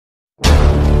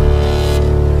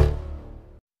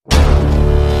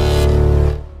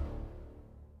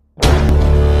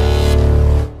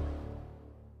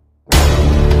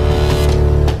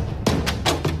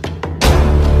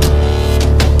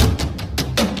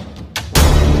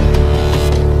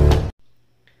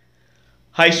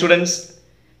Hi students,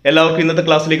 എല്ലാവർക്കും ഇന്നത്തെ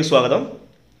ക്ലാസ്സിലേക്ക് സ്വാഗതം.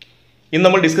 ഇന്ന്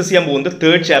നമ്മൾ ഡിസ്കസ് ചെയ്യാൻ പോകുന്നത്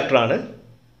തേർഡ് ചാപ്റ്റർ ആണ്.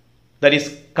 That is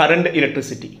current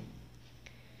electricity.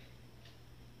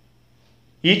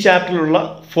 ഈ ചാപ്റ്ററിലുള്ള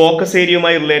ഫോക്കസ്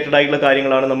ഏരിയയുമായി റിലേറ്റഡ് ആയിട്ടുള്ള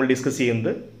കാര്യങ്ങളാണ് നമ്മൾ ഡിസ്കസ്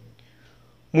ചെയ്യുന്നത്.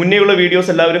 മുന്നേയുള്ള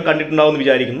വീഡിയോസ് എല്ലാവരും കണ്ടിട്ടുണ്ടാവുമെന്ന്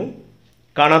വിചാരിക്കുന്നു.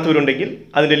 കാണാത്തവരുണ്ടെങ്കിൽ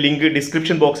അതിൻ്റെ ലിങ്ക്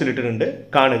ഡിസ്ക്രിപ്ഷൻ ബോക്സിൽ ഇട്ടിട്ടുണ്ട്,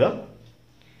 കാണുക.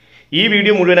 ഈ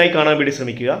വീഡിയോ മുഴുവനായി കാണാൻ വേണ്ടി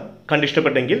ശ്രമിക്കുക.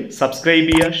 കണ്ടിഷ്ടപ്പെട്ടെങ്കിൽ സബ്സ്ക്രൈബ്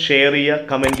ചെയ്യുക, ഷെയർ ചെയ്യുക,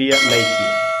 കമൻറ്റ് ചെയ്യുക, ലൈക്ക് ചെയ്യുക.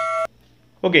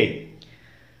 ഓക്കെ,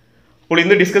 അപ്പോൾ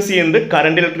ഇന്ന് ഡിസ്കസ് ചെയ്യുന്നത്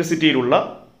കറണ്ട് ഇലക്ട്രിസിറ്റിയിലുള്ള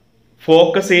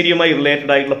ഫോക്കസ് ഏരിയയുമായി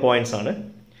റിലേറ്റഡ് ആയിട്ടുള്ള പോയിന്റ്സ് ആണ്.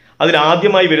 അതിൽ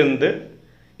ആദ്യമായി വരുന്നത്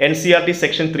NCERT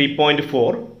section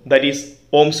 3.4 that is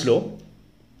Ohm's law.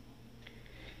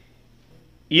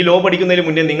 ഈ ലോ പഠിക്കുന്നതിന്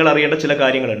മുന്നേ നിങ്ങൾ അറിയേണ്ട ചില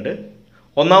കാര്യങ്ങളുണ്ട്.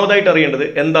 ഒന്നാമതായിട്ട് അറിയേണ്ടത്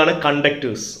എന്താണ്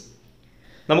കണ്ടക്ടേഴ്സ്.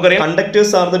 നമുക്കറിയാം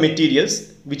conductors are the materials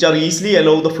which are easily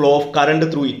allow the flow of current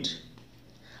through it.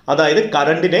 അതായത്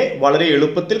കറണ്ടിനെ വളരെ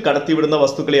എളുപ്പത്തിൽ കടത്തിവിടുന്ന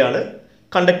വസ്തുക്കളെയാണ്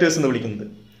കണ്ടക്ടേഴ്സ് എന്ന് വിളിക്കുന്നത്.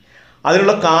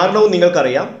 അതിനുള്ള കാരണവും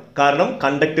നിങ്ങൾക്കറിയാം. കാരണം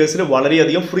കണ്ടക്ടേഴ്സിന്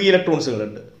വളരെയധികം ഫ്രീ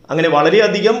ഇലക്ട്രോൺസുകളുണ്ട്. അങ്ങനെ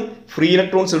വളരെയധികം ഫ്രീ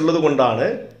ഇലക്ട്രോൺസ് ഉള്ളത് കൊണ്ടാണ്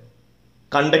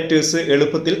കണ്ടക്ടേഴ്സ്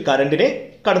എളുപ്പത്തിൽ കറണ്ടിനെ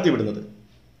കടത്തിവിടുന്നത്.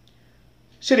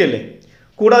 ശരിയല്ലേ?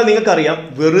 കൂടാതെ നിങ്ങൾക്കറിയാം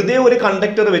വെറുതെ ഒരു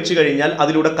കണ്ടക്ടർ വെച്ച് കഴിഞ്ഞാൽ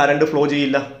അതിലൂടെ കറണ്ട് ഫ്ലോ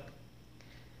ചെയ്യില്ല.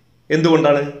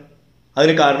 എന്തുകൊണ്ടാണ്?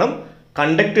 അതിന് കാരണം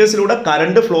കണ്ടക്ടേഴ്സിലൂടെ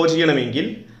കറണ്ട് ഫ്ലോ ചെയ്യണമെങ്കിൽ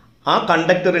ആ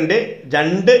കണ്ടക്ടറിൻ്റെ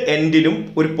രണ്ട് എൻഡിലും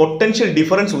ഒരു പൊട്ടൻഷ്യൽ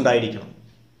ഡിഫറൻസ് ഉണ്ടായിരിക്കണം,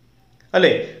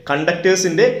 അല്ലേ?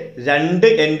 കണ്ടക്ടേഴ്സിൻ്റെ രണ്ട്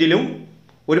എൻഡിലും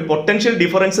ഒരു പൊട്ടൻഷ്യൽ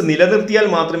ഡിഫറൻസ് നിലനിർത്തിയാൽ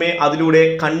മാത്രമേ അതിലൂടെ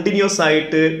കണ്ടിന്യൂസ്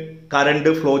ആയിട്ട് കറണ്ട്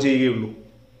ഫ്ലോ ചെയ്യുകയുള്ളൂ.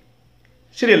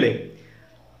 ശരിയല്ലേ?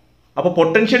 അപ്പോൾ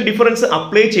പൊട്ടൻഷ്യൽ ഡിഫറൻസ്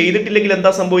അപ്ലൈ ചെയ്തിട്ടില്ലെങ്കിൽ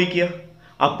എന്താ സംഭവിക്കുക?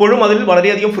 അപ്പോഴും അതിൽ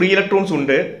വളരെയധികം ഫ്രീ ഇലക്ട്രോൺസ്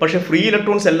ഉണ്ട്. പക്ഷേ ഫ്രീ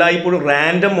ഇലക്ട്രോൺസ് എല്ലായ്പ്പോഴും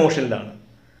റാൻഡം മോഷനിലാണ്,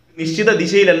 നിശ്ചിത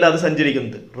ദിശയിലല്ല അത്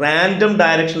സഞ്ചരിക്കുന്നത്, റാൻഡം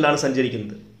ഡയറക്ഷനിലാണ്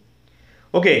സഞ്ചരിക്കുന്നത്.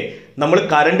 ഓക്കെ, നമ്മൾ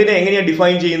കറണ്ടിനെ എങ്ങനെയാണ്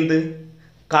ഡിഫൈൻ ചെയ്യുന്നത്?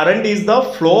 Current is the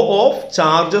flow of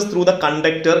charges through the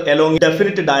conductor along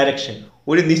definite direction.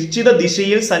 ഒരു നിശ്ചിത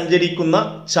ദിശയിൽ സഞ്ചരിക്കുന്ന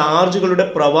ചാർജുകളുടെ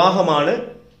പ്രവാഹമാണ്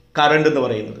കറണ്ട് എന്ന്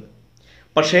പറയുന്നത്.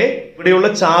 പക്ഷേ ഇവിടെയുള്ള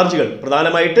ചാർജുകൾ,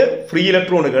 പ്രധാനമായിട്ട് ഫ്രീ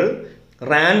ഇലക്ട്രോണുകൾ,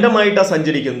 റാൻഡം ആയിട്ടാണ്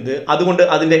സഞ്ചരിക്കുന്നത്. അതുകൊണ്ട്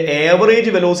അതിൻ്റെ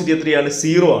ആവറേജ് വെലോസിറ്റി എത്രയാണ്?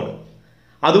 0 ആണ്.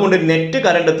 അതുകൊണ്ട് നെറ്റ്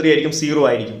കറണ്ട് എത്രയായിരിക്കും? 0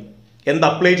 ആയിരിക്കും. എന്ത്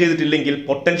അപ്ലൈ ചെയ്തിട്ടില്ലെങ്കിൽ?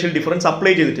 പൊട്ടൻഷ്യൽ ഡിഫറൻസ്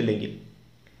അപ്ലൈ ചെയ്തിട്ടില്ലെങ്കിൽ.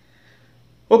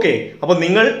 ഓക്കെ, അപ്പോൾ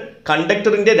നിങ്ങൾ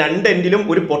കണ്ടക്ടറിൻ്റെ രണ്ട് എൻഡിലും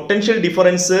ഒരു പൊട്ടൻഷ്യൽ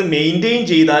ഡിഫറൻസ് മെയിൻറ്റെയിൻ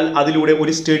ചെയ്താൽ അതിലൂടെ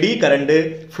ഒരു സ്റ്റഡി കറണ്ട്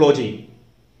ഫ്ലോ ചെയ്യും.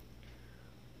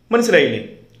 മനസ്സിലായില്ലേ?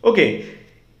 ഓക്കെ,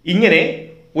 ഇങ്ങനെ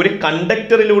ഒരു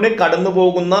കണ്ടക്ടറിലൂടെ കടന്നു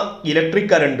പോകുന്ന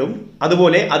ഇലക്ട്രിക് കറണ്ടും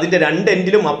അതുപോലെ അതിൻ്റെ രണ്ട്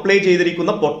എൻഡിലും അപ്ലൈ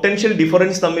ചെയ്തിരിക്കുന്ന പൊട്ടൻഷ്യൽ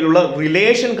ഡിഫറൻസ് തമ്മിലുള്ള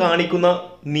റിലേഷൻ കാണിക്കുന്ന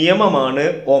നിയമമാണ്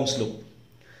Ohm's law.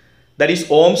 That is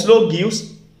Ohm's law gives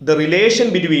the relation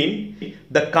between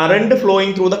the current flowing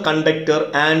through the conductor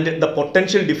and the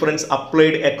potential difference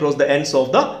applied across the ends of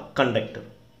the conductor.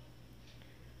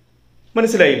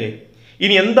 മനസ്സിലായില്ലേ?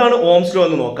 ഇനി എന്താണ് Ohm's law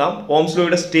എന്ന് നോക്കാം. Ohm's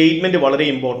ലോയുടെ statement വളരെ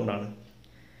important ആണ്.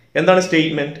 എന്താണ്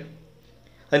statement?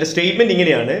 അതിൻ്റെ statement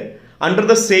ഇങ്ങനെയാണ്: under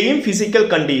the same physical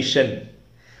condition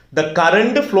the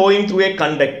current flowing through a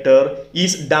conductor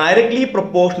is directly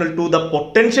proportional to the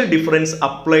potential difference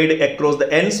applied across the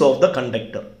ends of the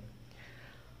conductor.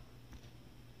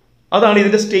 അതാണ്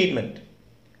ഇതിൻ്റെ statement.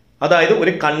 അതായത്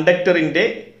ഒരു കണ്ടക്ടറിൻ്റെ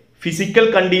physical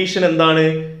condition എന്താണ്?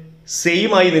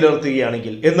 Same ആയി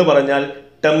നിലനിർത്തുകയാണെങ്കിൽ എന്ന് പറഞ്ഞാൽ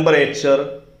temperature,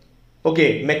 okay,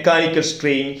 mechanical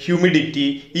strain, humidity,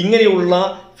 ഇങ്ങനെയുള്ള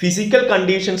physical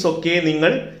conditions ഒക്കെ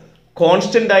നിങ്ങൾ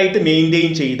കോൺസ്റ്റൻ്റ് ആയിട്ട്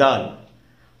മെയിൻറ്റെയിൻ ചെയ്താൽ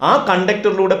ആ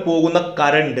കണ്ടക്ടറിലൂടെ പോകുന്ന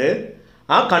കറണ്ട്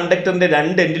ആ കണ്ടക്ടറിൻ്റെ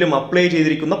രണ്ട് എൻഡിലും അപ്ലൈ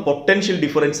ചെയ്തിരിക്കുന്ന പൊട്ടൻഷ്യൽ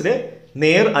ഡിഫറൻസിന്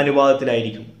നേർ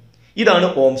അനുപാതത്തിലായിരിക്കും. ഇതാണ്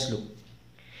ഓംസ് ലോ.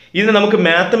 ഇതിന് നമുക്ക്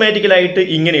മാത്തമാറ്റിക്കലായിട്ട്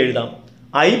ഇങ്ങനെ എഴുതാം: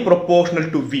 I പ്രൊപ്പോർഷണൽ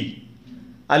ടു V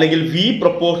അല്ലെങ്കിൽ V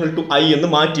പ്രൊപ്പോർഷണൽ ടു I എന്ന്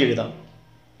മാറ്റി എഴുതാം.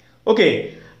 ഓക്കെ,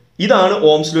 ഇതാണ്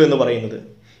ഓംസ് ലോ എന്ന് പറയുന്നത്.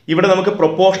 ഇവിടെ നമുക്ക്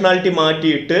പ്രൊപ്പോർഷണാലിറ്റി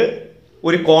മാറ്റിയിട്ട്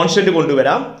ഒരു കോൺസ്റ്റന്റ്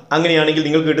കൊണ്ടുവരാം. അങ്ങനെയാണെങ്കിൽ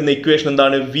നിങ്ങൾക്ക് കിട്ടുന്ന ഇക്വേഷൻ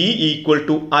എന്താണ്? V equal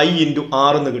to I into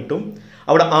R എന്ന് കിട്ടും.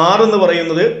 അവിടെ R എന്ന്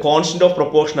പറയുന്നത് കോൺസ്റ്റന്റ് ഓഫ്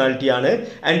പ്രൊപ്പോർഷണാലിറ്റി ആണ്.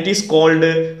 And it is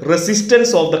called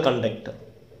resistance of the conductor.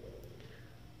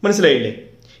 മനസ്സിലായില്ലേ?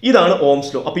 ഇതാണ് ഓംസ്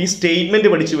ലോ. അപ്പോൾ ഈ സ്റ്റേറ്റ്മെന്റ്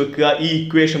പഠിച്ചു വെക്കുക, ഈ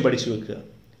ഇക്വേഷൻ പഠിച്ചു വെക്കുക.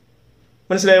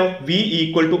 മനസ്സിലായോ? V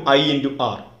equal to I into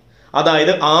R.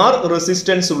 അതായത് R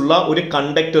റെസിസ്റ്റൻസ് ഉള്ള ഒരു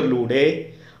കണ്ടക്ടറിലൂടെ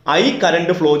I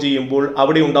കറണ്ട് ഫ്ലോ ചെയ്യുമ്പോൾ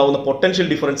അവിടെ ഉണ്ടാകുന്ന പൊട്ടൻഷ്യൽ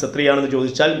ഡിഫറൻസ് എത്രയാണെന്ന്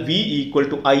ചോദിച്ചാൽ V equal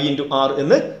to I into R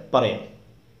എന്ന് പറയാം.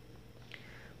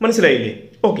 മനസ്സിലായില്ലേ?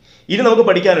 ഓക്കെ, ഇനി നമുക്ക്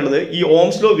പഠിക്കാനുള്ളത് ഈ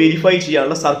ഓംസ് ലോ വെരിഫൈ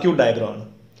ചെയ്യാനുള്ള സർക്യൂട്ട് ഡയഗ്രം ആണ്.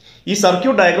 ഈ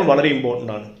സർക്യൂട്ട് ഡയഗ്രം വളരെ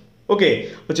ഇമ്പോർട്ടൻ്റ് ആണ്. ഓക്കെ,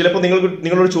 അപ്പോൾ ചിലപ്പോൾ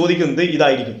നിങ്ങളോട് ചോദിക്കുന്നത്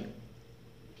ഇതായിരിക്കും.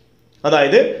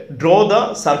 അതായത് draw the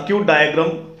circuit diagram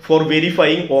four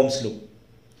verifying Ohm's law.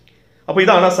 അപ്പോൾ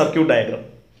ഇതാണ് ആ സർക്യൂട്ട് ഡയഗ്രം.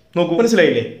 നോക്കൂ,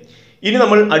 മനസ്സിലായില്ലേ? ഇനി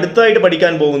നമ്മൾ അടുത്തായിട്ട്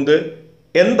പഠിക്കാൻ പോകുന്നത്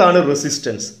എന്താണ്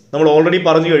റെസിസ്റ്റൻസ്? നമ്മൾ ഓൾറെഡി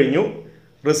പറഞ്ഞു കഴിഞ്ഞു.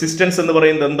 റെസിസ്റ്റൻസ് എന്ന്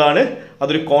പറയുന്നത് എന്താണ്?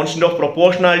 അതൊരു കോൺസ്റ്റന്റ് ഓഫ്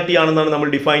പ്രൊപ്പോർഷണാലിറ്റി ആണെന്നാണ് നമ്മൾ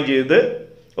ഡിഫൈൻ ചെയ്തത്.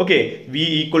 Okay, V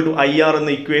equal to I R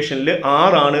എന്ന ഇക്വേഷനിൽ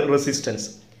ആർ ആണ് റെസിസ്റ്റൻസ്.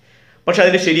 പക്ഷെ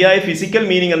അതിൻ്റെ ശരിയായ ഫിസിക്കൽ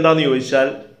മീനിങ് എന്താണെന്ന് ചോദിച്ചാൽ,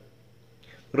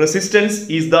 resistance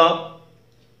is the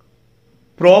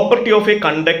property of A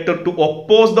conductor to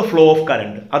oppose the flow of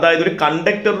current. അതായത് ഒരു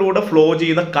കണ്ടക്ടറിലൂടെ ഫ്ലോ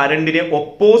ചെയ്യുന്ന കറണ്ടിനെ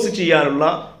ഒപ്പോസ് ചെയ്യാനുള്ള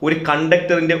ഒരു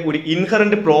കണ്ടക്ടറിന്റെ ഒരു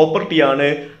ഇൻഹറന്റ് പ്രോപ്പർട്ടിയാണ്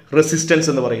റെസിസ്റ്റൻസ്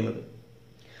എന്ന് പറയുന്നത്.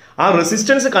 ആ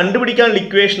റെസിസ്റ്റൻസ് കണ്ടുപിടിക്കാനുള്ള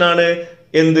ഇക്വേഷനാണ്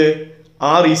എന്ത്?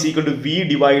 R is equal to V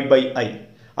divide by I.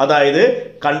 അതായത്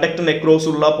കണ്ടക്ടറിന് അക്രോസ്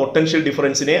ഉള്ള പൊട്ടൻഷ്യൽ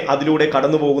ഡിഫറൻസിനെ അതിലൂടെ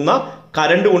കടന്നു പോകുന്ന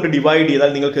കറണ്ട് കൊണ്ട് ഡിവൈഡ്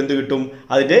ചെയ്താൽ നിങ്ങൾക്ക് എന്ത് കിട്ടും?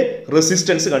 അതിന്റെ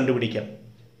റെസിസ്റ്റൻസ് കണ്ടുപിടിക്കാം.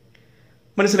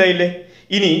 മനസ്സിലായില്ലേ?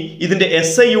 ഇനി ഇതിന്റെ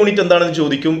എസ് ഐ യൂണിറ്റ് എന്താണെന്ന്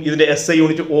ചോദിക്കും. ഇതിന്റെ എസ് ഐ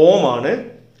യൂണിറ്റ് ഓം ആണ്.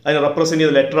 അതിനെ റെപ്രസെന്റ്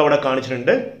ചെയ്ത ലെറ്റർ അവിടെ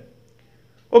കാണിച്ചിട്ടുണ്ട്.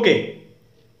 ഓക്കെ,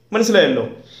 മനസ്സിലായല്ലോ.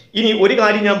 ഇനി ഒരു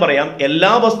കാര്യം ഞാൻ പറയാം,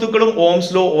 എല്ലാ വസ്തുക്കളും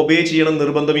ഓംസ് ലോ ഒബേ ചെയ്യണം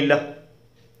നിർബന്ധമില്ല.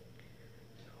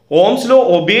 ഓംസ് ലോ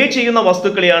ഒബേ ചെയ്യുന്ന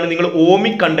വസ്തുക്കളെയാണ് നിങ്ങൾ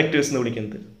ഓമിക് കണ്ടക്ടേഴ്സ് എന്ന്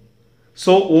വിളിക്കുന്നത്.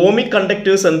 സോ ഓമിക്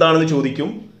കണ്ടക്ടേഴ്സ് എന്താണെന്ന്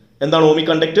ചോദിക്കും. എന്താണ് ohmic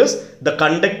conductors? The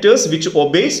conductors which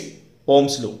obeys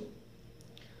Ohm's law.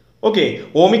 Okay,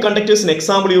 ohmic കണ്ടക്ടേഴ്സിന്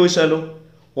example ചോദിച്ചാലോ?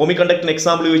 ഓമിക് കണ്ടക്ടറിന്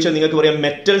എക്സാമ്പിൾ ചോദിച്ചാൽ നിങ്ങൾക്ക് പറയാം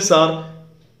metals are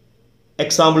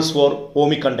examples for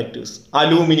ohmic conductors.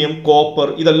 Aluminium, copper,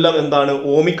 ഇതെല്ലാം എന്താണ്?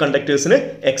 ഓമിക് കണ്ടക്ടേഴ്സിന്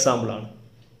എക്സാമ്പിൾ ആണ്.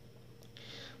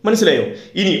 മനസ്സിലായോ?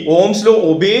 ഇനി ഓംസ് ലോ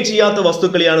ഒബേ ചെയ്യാത്ത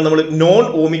വസ്തുക്കളെയാണ് നമ്മൾ നോൺ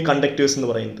ഓമിക് കണ്ടക്ടേഴ്സ് എന്ന്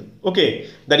പറയുന്നത്. Okay,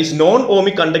 that is known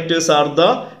ohmic conductors are the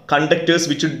conductors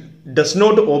which does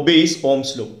not obeys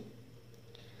Ohm's law.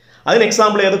 അതിന്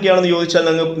എക്സാമ്പിൾ ഏതൊക്കെയാണെന്ന് ചോദിച്ചാൽ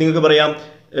നിങ്ങൾക്ക് പറയാം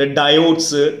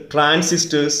ഡയോഡ്സ്,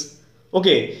 ട്രാൻസിസ്റ്റേഴ്സ്.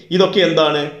 ഓക്കെ, ഇതൊക്കെ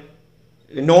എന്താണ്?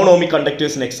 നോൺ ഓമിക്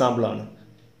കണ്ടക്ടേഴ്സിന് എക്സാമ്പിൾ ആണ്.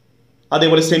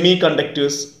 അതേപോലെ സെമി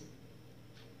കണ്ടക്ടേഴ്സ്.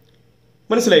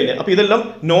 മനസ്സിലായില്ലേ? അപ്പോൾ ഇതെല്ലാം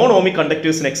നോൺ ഓമിക്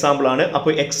കണ്ടക്ടേഴ്സിന് എക്സാമ്പിൾ ആണ്.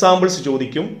 അപ്പോൾ എക്സാമ്പിൾസ്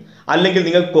ചോദിക്കും. അല്ലെങ്കിൽ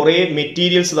നിങ്ങൾ കുറേ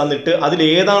മെറ്റീരിയൽസ് തന്നിട്ട് അതിൽ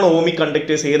ഏതാണ് ഓമിക്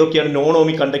കണ്ടക്ടേഴ്സ്, ഏതൊക്കെയാണ് നോൺ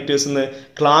ഓമിക് കണ്ടക്ടേഴ്സ് എന്ന്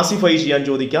ക്ലാസിഫൈ ചെയ്യാൻ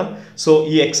ചോദിക്കാം. സോ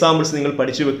ഈ എക്സാമ്പിൾസ് നിങ്ങൾ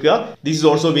പഠിച്ചു വെക്കുക. This is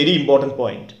also very important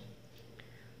point.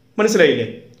 മനസ്സിലായില്ലേ?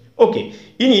 ഓക്കെ,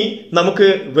 ഇനി നമുക്ക്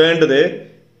വേണ്ടത്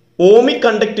ഓമിക്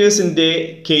കണ്ടക്ടേഴ്സിന്റെ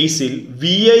കേസിൽ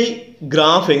വി ഐ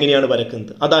ഗ്രാഫ് എങ്ങനെയാണ്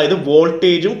വരക്കുന്നത്. അതായത്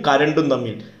വോൾട്ടേജും കറണ്ടും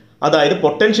തമ്മിൽ, അതായത്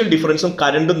പൊട്ടൻഷ്യൽ ഡിഫറൻസും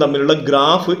കറണ്ടും തമ്മിലുള്ള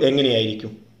ഗ്രാഫ്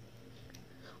എങ്ങനെയായിരിക്കും?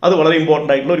 അത് വളരെ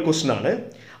ഇമ്പോർട്ടൻ്റ് ആയിട്ടുള്ള ഒരു ക്വസ്റ്റൻ ആണ്.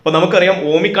 അപ്പോൾ നമുക്കറിയാം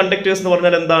ഓമിക് കണ്ടക്ടേഴ്സ് എന്ന്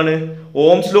പറഞ്ഞാൽ എന്താണ്?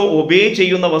 ഓംസ് ലോ ഒബേ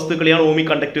ചെയ്യുന്ന വസ്തുക്കളെയാണ് ഓമിക്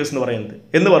കണ്ടക്ടേഴ്സ് എന്ന് പറയുന്നത്.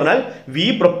 എന്ന് പറഞ്ഞാൽ വി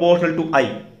പ്രൊപ്പോർഷണൽ ടു ഐ.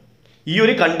 ഈ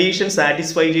ഒരു കണ്ടീഷൻ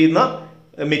സാറ്റിസ്ഫൈ ചെയ്യുന്ന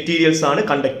മെറ്റീരിയൽസ് ആണ്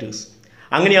കണ്ടക്ടേഴ്സ്.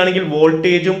 അങ്ങനെയാണെങ്കിൽ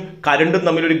വോൾട്ടേജും കറണ്ടും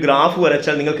തമ്മിലൊരു ഗ്രാഫ്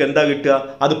വരച്ചാൽ നിങ്ങൾക്ക് എന്താ കിട്ടുക?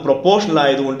 അത് പ്രൊപ്പോർഷണൽ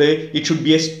ആയതുകൊണ്ട് it should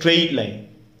be A straight line.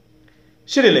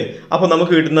 ശരിയല്ലേ? അപ്പോൾ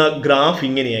നമുക്ക് കിട്ടുന്ന ഗ്രാഫ്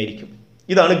ഇങ്ങനെയായിരിക്കും.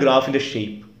 ഇതാണ് ഗ്രാഫിന്റെ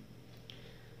ഷേപ്പ്.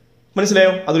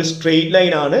 മനസ്സിലായോ? അതൊരു സ്ട്രെയിറ്റ്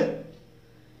ലൈൻ ആണ്.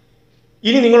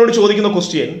 ഇനി നിങ്ങളോട് ചോദിക്കുന്ന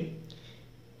ക്വസ്റ്റ്യൻ,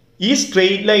 ഈ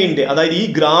സ്ട്രെയിറ്റ് ലൈനിന്റെ, അതായത് ഈ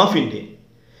ഗ്രാഫിന്റെ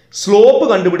സ്ലോപ്പ്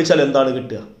കണ്ടുപിടിച്ചാൽ എന്താണ്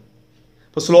കിട്ടുക?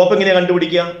 അപ്പോൾ സ്ലോപ്പ് എങ്ങനെയാണ്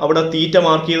കണ്ടുപിടിക്കുക? അവിടെ തീറ്റ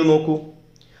മാർക്ക് ചെയ്ത് നോക്കൂ.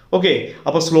 ഓക്കെ,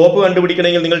 അപ്പോൾ സ്ലോപ്പ്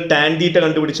കണ്ടുപിടിക്കണമെങ്കിൽ നിങ്ങൾ ടാൻ തീറ്റ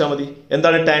കണ്ടുപിടിച്ചാൽ മതി.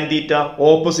 എന്താണ് tan theta?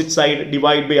 Opposite side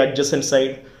divide by adjacent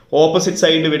side. Opposite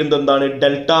സൈഡിൽ വരുന്നത് എന്താണ്?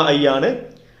 ഡെൽറ്റ ഐ ആണ്.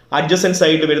 അഡ്ജസൻറ്റ്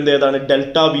സൈഡിൽ വരുന്നത് ഏതാണ്?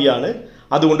 ഡെൽറ്റ വി ആണ്.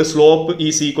 അതുകൊണ്ട് slope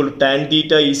is equal to tan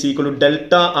theta is equal to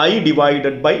delta I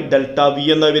divided by delta V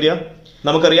എന്നാ വരിക.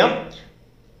 നമുക്കറിയാം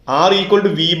R equal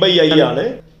to V by I ആണ്.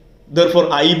 therefore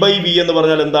I by V എന്ന്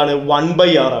പറഞ്ഞാൽ എന്താണ്? 1 by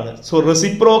R ആണ്. സോ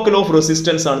റെസിപ്രോക്കൽ ഓഫ്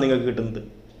റെസിസ്റ്റൻസ് ആണ് നിങ്ങൾക്ക് കിട്ടുന്നത്.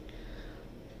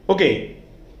 ഓക്കെ,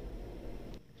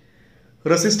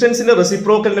 റെസിസ്റ്റൻസിന്റെ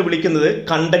റെസിപ്രോക്കലിനെ വിളിക്കുന്നത്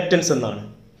കണ്ടക്റ്റൻസ് എന്നാണ്.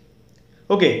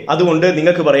 ഓക്കെ, അതുകൊണ്ട്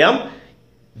നിങ്ങൾക്ക് പറയാം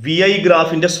വി ഐ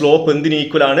ഗ്രാഫിന്റെ സ്ലോപ്പ് എന്തിന്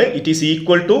ഈക്വൽ ആണ്? It is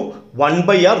equal to 1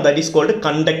 by R, that is called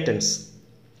conductance.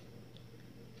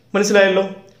 മനസ്സിലായല്ലോ?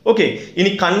 ഓക്കെ,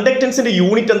 ഇനി കണ്ടക്റ്റൻസിന്റെ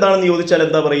യൂണിറ്റ് എന്താണെന്ന് ചോദിച്ചാൽ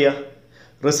എന്താ പറയുക?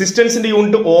 റെസിസ്റ്റൻസിന്റെ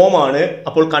യൂണിറ്റ് ഓം ആണ്.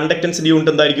 അപ്പോൾ കണ്ടക്റ്റൻസിന്റെ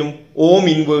യൂണിറ്റ് എന്തായിരിക്കും? ഓം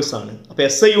ഇൻവേഴ്സ് ആണ്. അപ്പോൾ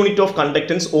S I unit of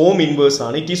conductance Om inverse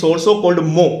ആണ്. ഇറ്റ് ഈസ് ഓൾസോ കോൾഡ്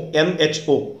മോ,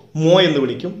 MHO, മോ എന്ന്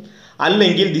വിളിക്കും.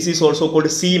 അല്ലെങ്കിൽ this is also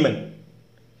called seamen.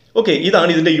 Okay, ഇതാണ്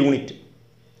ഇതിന്റെ യൂണിറ്റ്.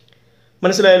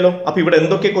 മനസ്സിലായല്ലോ? അപ്പോൾ ഇവിടെ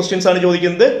എന്തൊക്കെ ക്വസ്റ്റ്യൻസ് ആണ്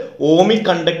ചോദിക്കുന്നത്? ഓമിക്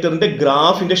കണ്ടക്ടറിന്റെ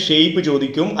ഗ്രാഫിന്റെ ഷേപ്പ്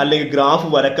ചോദിക്കും, അല്ലെങ്കിൽ ഗ്രാഫ്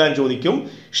വരക്കാൻ ചോദിക്കും.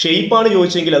 ഷേപ്പാണ്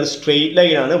ചോദിച്ചെങ്കിൽ അത് സ്ട്രെയിറ്റ്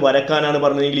ലൈൻ ആണ്. വരക്കാനാണ്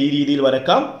പറഞ്ഞതെങ്കിൽ ഈ രീതിയിൽ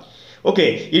വരക്കാം. ഓക്കെ,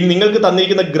 ഇനി നിങ്ങൾക്ക്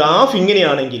തന്നിരിക്കുന്ന ഗ്രാഫ്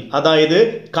ഇങ്ങനെയാണെങ്കിൽ, അതായത്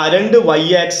current y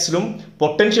ആക്സിലും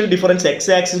potential difference x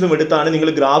ആക്സിലും എടുത്താണ് നിങ്ങൾ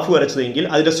ഗ്രാഫ് വരച്ചതെങ്കിൽ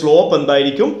അതിന്റെ സ്ലോപ്പ്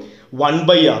എന്തായിരിക്കും? 1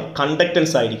 by R,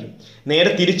 കണ്ടക്റ്റൻസ് ആയിരിക്കും. നേരെ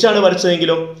തിരിച്ചാണ്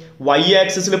വരച്ചതെങ്കിലോ, y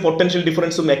ആക്സിസിൽ പൊട്ടൻഷ്യൽ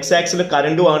ഡിഫറൻസും x ആക്സിൽ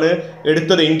കറണ്ടും ആണ്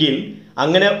എടുത്തതെങ്കിൽ,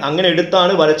 അങ്ങനെ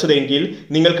എടുത്താണ് വരച്ചതെങ്കിൽ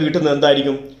നിങ്ങൾക്ക് കിട്ടുന്നത്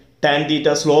എന്തായിരിക്കും? ടാൻ തീറ്റ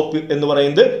സ്ലോപ്പ് എന്ന്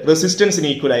പറയുന്നത് റെസിസ്റ്റൻസിന്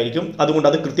ഈക്വൽ ആയിരിക്കും. അതുകൊണ്ട്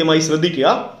അത് കൃത്യമായി ശ്രദ്ധിക്കുക.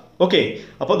 ഓക്കെ,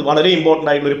 അപ്പോൾ അത് വളരെ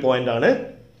ഇമ്പോർട്ടൻ്റ് ആയിട്ടുള്ള ഒരു പോയിന്റ് ആണ്.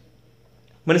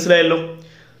 മനസ്സിലായല്ലോ?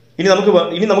 ഇനി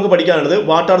നമുക്ക് പഠിക്കാനുള്ളത്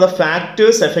what are the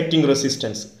factors affecting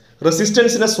resistance.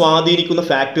 റെസിസ്റ്റൻസിനെ സ്വാധീനിക്കുന്ന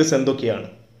ഫാക്ടേഴ്സ് എന്തൊക്കെയാണ്?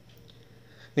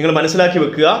 നിങ്ങൾ മനസ്സിലാക്കി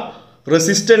വെക്കുക,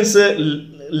 റെസിസ്റ്റൻസ്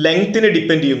ലെങ്തിനെ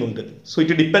ഡിപ്പെൻഡ് ചെയ്യുന്നുണ്ട്. So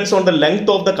it depends on the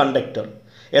length of the conductor.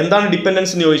 എന്താണ്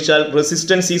ഡിപ്പെൻഡൻസ് എന്ന് ചോദിച്ചാൽ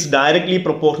resistance is directly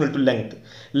proportional to length.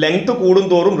 Length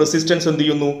കൂടുന്തോറും റെസിസ്റ്റൻസ് എന്ത്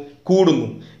ചെയ്യുന്നു? കൂടുന്നു.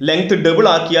 ലെങ്ത് ഡബിൾ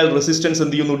ആക്കിയാൽ റെസിസ്റ്റൻസ്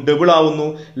എന്ത് ചെയ്യുന്നു? ഡബിൾ ആവുന്നു.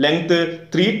 ലെങ്ത്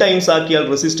 3 ടൈംസ് ആക്കിയാൽ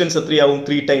റെസിസ്റ്റൻസ് എത്രയാവും?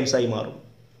 3 ടൈംസ് ആയി മാറും.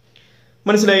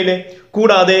 മനസ്സിലായില്ലേ?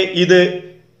 കൂടാതെ ഇത്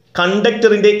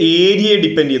കണ്ടക്ടറിന്റെ ഏരിയയെ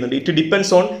ഡിപ്പെൻഡ് ചെയ്യുന്നുണ്ട്. It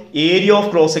depends on area of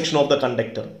cross section of the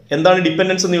conductor. എന്താണ്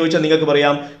ഡിപ്പെൻഡൻസ് എന്ന് ചോദിച്ചാൽ നിങ്ങൾക്ക്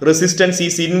പറയാം resistance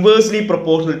is inversely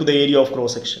proportional to the area of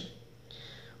cross section.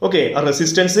 Okay, ആ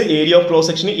resistance area of cross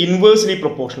section inversely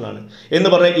proportional ആണ് എന്ന്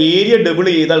പറഞ്ഞാൽ ഏരിയ ഡബിൾ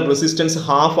ചെയ്താൽ റെസിസ്റ്റൻസ്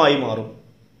ഹാഫ് ആയി മാറും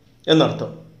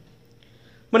എന്നർത്ഥം.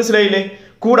 മനസ്സിലായില്ലേ?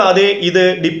 കൂടാതെ ഇത്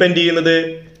ഡിപ്പെൻഡ് ചെയ്യുന്നത്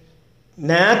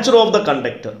നാച്ചർ ഓഫ് ദ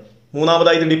കണ്ടക്ടർ.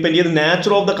 മൂന്നാമതായി ഇത് ഡിപ്പെൻഡ് ചെയ്യുന്നത്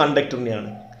നാച്ചർ ഓഫ് ദ കണ്ടക്ടറിനെയാണ്.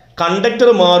 കണ്ടക്ടർ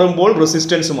മാറുമ്പോൾ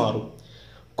റെസിസ്റ്റൻസ് മാറും.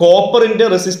 കോപ്പറിന്റെ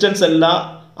റെസിസ്റ്റൻസ് അല്ല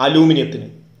അലൂമിനിയത്തിന്.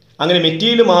 അങ്ങനെ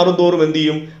മെറ്റീരിയൽ മാറും തോറും എന്ത്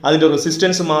ചെയ്യും? അതിന്റെ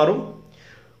റെസിസ്റ്റൻസ് മാറും.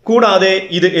 കൂടാതെ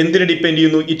ഇത് എന്തിനെ ഡിപ്പെൻഡ്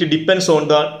ചെയ്യുന്നു? It depends on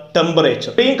the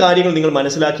temperature. ഇത്രയും കാര്യങ്ങൾ നിങ്ങൾ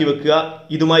മനസ്സിലാക്കി വെക്കുക.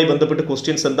 ഇതുമായി ബന്ധപ്പെട്ട്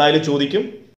ക്വസ്റ്റ്യൻസ് എന്തായാലും ചോദിക്കും.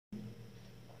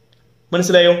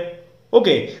 മനസ്സിലായോ?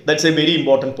 Okay, that's A very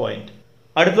important point.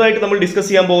 അടുത്തതായിട്ട് നമ്മൾ ഡിസ്കസ്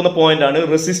ചെയ്യാൻ പോകുന്ന പോയിന്റ് ആണ്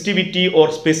resistivity or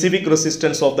specific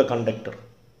resistance of the conductor.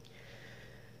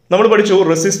 നമ്മൾ പഠിച്ചു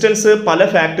റെസിസ്റ്റൻസ് പല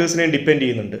ഫാക്ടേഴ്സിനെയും ഡിപ്പെൻഡ്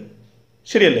ചെയ്യുന്നുണ്ട്.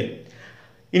 ശരിയല്ലേ?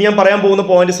 ഇനി ഞാൻ പറയാൻ പോകുന്ന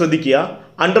പോയിന്റ് ശ്രദ്ധിക്കുക.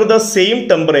 Under the same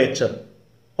temperature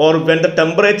or when the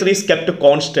temperature is kept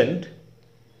constant,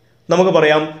 നമുക്ക്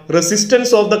പറയാം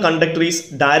resistance of the conductor is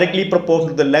directly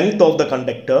proportional to the length of the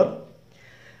conductor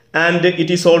and it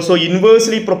is also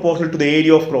inversely proportional to the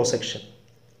area of cross section.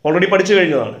 Already പഠിച്ചു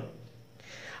കഴിഞ്ഞതാണ്.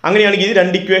 അങ്ങനെയാണെങ്കിൽ ഈ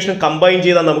രണ്ട് equation combine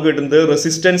ചെയ്താൽ നമുക്ക് കിട്ടുന്നത്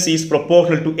resistance is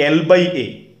proportional to L/A.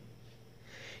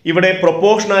 ഇവിടെ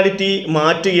proportionality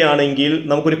മാറ്റുകയാണെങ്കിൽ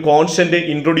നമുക്കൊരു കോൺസ്റ്റന്റ്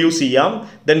ഇൻട്രൊഡ്യൂസ് ചെയ്യാം.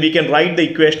 then we can write the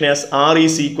equation as R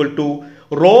is equal to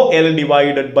rho L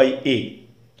divided by A.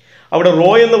 അവിടെ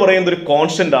റോ എന്ന് പറയുന്നത് ഒരു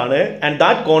കോൺസ്റ്റന്റ് ആണ് and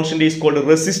that constant is called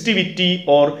resistivity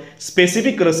or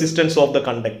specific resistance of the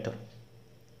conductor.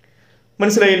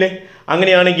 മനസ്സിലായില്ലേ?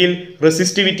 അങ്ങനെയാണെങ്കിൽ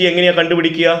resistivity എങ്ങനെയാണ്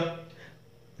കണ്ടുപിടിക്കുക?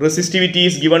 Resistivity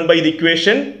is given by the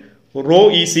equation raw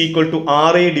is equal to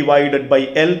RA divided by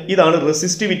L. ഇതാണ്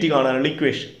റെസിസ്റ്റിവിറ്റി കാണാനുള്ള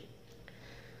ഇക്വേഷൻ.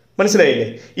 മനസ്സിലായില്ലേ?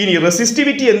 ഇനി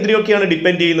റെസിസ്റ്റിവിറ്റി എന്തിനൊക്കെയാണ്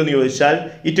ഡിപ്പെൻഡ് ചെയ്യുന്നതെന്ന് ചോദിച്ചാൽ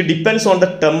it depends on the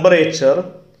temperature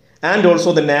and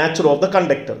also the nature of the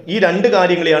conductor. ഈ രണ്ട്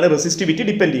കാര്യങ്ങളെയാണ് റെസിസ്റ്റിവിറ്റി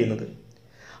ഡിപ്പെൻഡ് ചെയ്യുന്നത്.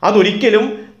 അതൊരിക്കലും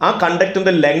ആ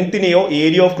കണ്ടക്ടറിന്റെ ലെങ്തിനെയോ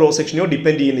ഏരിയ ഓഫ് ക്രോസ് സെക്ഷനെയോ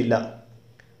ഡിപ്പെൻഡ് ചെയ്യുന്നില്ല.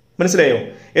 മനസ്സിലായോ?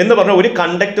 എന്ന് പറഞ്ഞാൽ ഒരു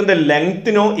കണ്ടക്ടറിന്റെ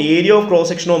ലെങ്തിനോ ഏരിയ ഓഫ് ക്രോസ്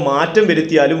സെക്ഷനോ മാറ്റം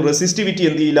വരുത്തിയാലും റെസിസ്റ്റിവിറ്റി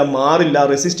എന്ത് ചെയ്യില്ല? മാറില്ല.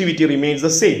 Resistivity remains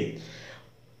the same.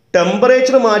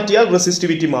 Temperature മാറ്റിയാൽ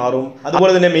റെസിസ്റ്റിവിറ്റി മാറും.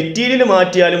 അതുപോലെ തന്നെ മെറ്റീരിയൽ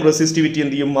മാറ്റിയാലും റെസിസ്റ്റിവിറ്റി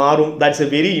എന്ത് ചെയ്യും? മാറും. That's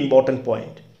A very important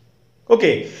point. Okay,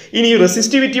 ഇനി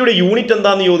റെസിസ്റ്റിവിറ്റിയുടെ യൂണിറ്റ്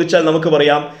എന്താണെന്ന് ചോദിച്ചാൽ നമുക്ക്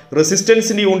പറയാം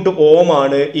റെസിസ്റ്റൻസിന്റെ യൂണിറ്റ് ഓം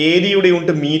ആണ്, ഏരിയയുടെ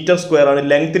യൂണിറ്റ് മീറ്റർ സ്ക്വയർ ആണ്,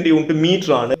 ലെങ്ത്തിന്റെ യൂണിറ്റ്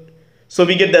മീറ്റർ ആണ്. So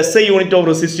we get SI unit of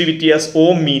resistivity as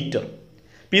Om metre.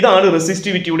 ഇതാണ്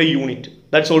റെസിസ്റ്റിവിറ്റിയുടെ unit.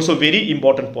 That's also very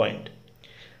important point.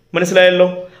 മനസ്സിലായല്ലോ?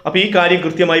 അപ്പോൾ ഈ കാര്യം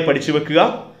കൃത്യമായി പഠിച്ചു വെക്കുക.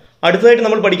 അടുത്തതായിട്ട്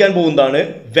നമ്മൾ പഠിക്കാൻ പോകുന്നതാണ്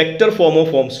vector form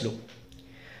of Ohm's law.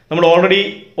 നമ്മൾ ഓൾറെഡി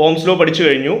ഓംസ് ലോ പഠിച്ചു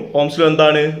കഴിഞ്ഞു. ഓംസ് ലോ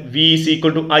എന്താണ്? V is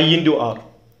equal to I into R.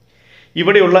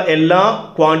 ഇവിടെയുള്ള എല്ലാ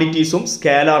ക്വാണ്ടിറ്റീസും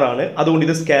സ്കേലാർ ആണ്. അതുകൊണ്ട്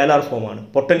ഇത് സ്കേലാർ ഫോം ആണ്.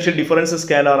 പൊട്ടൻഷ്യൽ ഡിഫറൻസ്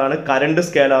സ്കേലാർ ആണ്, കറണ്ട്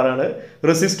സ്കേലാർ ആണ്,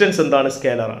 റെസിസ്റ്റൻസ് എന്താണ്?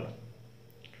 സ്കേലാർ ആണ്.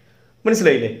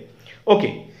 മനസ്സിലായില്ലേ? ഓക്കെ,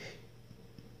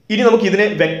 ഇനി നമുക്ക് ഇതിനെ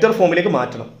വെക്റ്റർ ഫോമിലേക്ക്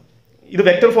മാറ്റണം. ഇത്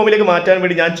വെക്റ്റർ ഫോമിലേക്ക് മാറ്റാൻ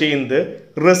വേണ്ടി ഞാൻ ചെയ്യുന്നത്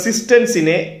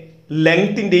റെസിസ്റ്റൻസിനെ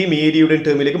ലെങ്തിൻ്റെയും ഏരിയയുടെയും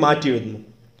ടേമിലേക്ക് മാറ്റി എഴുതുന്നു.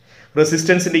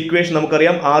 റെസിസ്റ്റൻസിൻ്റെ ഇക്വേഷൻ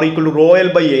നമുക്കറിയാം R equal to rho L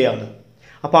by A ആണ്.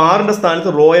 അപ്പോൾ ആറിൻ്റെ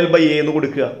സ്ഥാനത്ത് rho L by A എന്ന്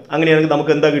കൊടുക്കുക. അങ്ങനെയാണെങ്കിൽ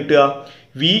നമുക്ക് എന്താ കിട്ടുക?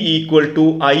 V equal to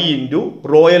I into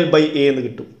rho L by A എന്ന്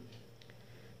കിട്ടും.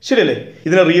 ശരിയല്ലേ?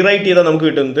 ഇതിനെ റീറൈറ്റ് ചെയ്താൽ നമുക്ക്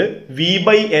കിട്ടുന്നത് V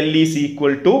by L is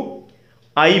equal to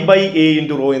I by A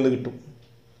into rho എന്ന് കിട്ടും.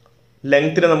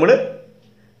 ലെങ്ത്തിനെ നമ്മൾ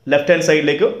ലെഫ്റ്റ് ഹാൻഡ്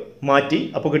സൈഡിലേക്ക് മാറ്റി.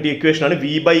 അപ്പോൾ കിട്ടിയ ഇക്വേഷനാണ്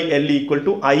V by L equal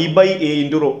to I by A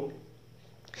into rho.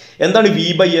 എന്താണ് V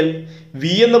by L? V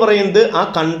എന്ന് പറയുന്നത് ആ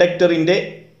കണ്ടക്ടറിൻ്റെ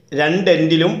രണ്ട്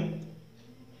എൻഡിലും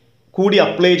കൂടി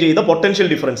അപ്ലൈ ചെയ്ത പൊട്ടൻഷ്യൽ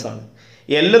ഡിഫറൻസ് ആണ്.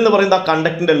 L എന്ന് പറയുന്നത് ആ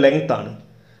കണ്ടക്ടറിൻ്റെ ലെങ്ത് ആണ്.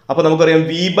 അപ്പോൾ നമുക്കറിയാം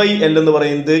V by L എന്ന്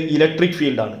പറയുന്നത് ഇലക്ട്രിക്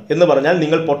ഫീൽഡ് ആണ്. എന്ന് പറഞ്ഞാൽ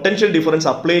നിങ്ങൾ പൊട്ടൻഷ്യൽ ഡിഫറൻസ്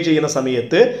അപ്ലൈ ചെയ്യുന്ന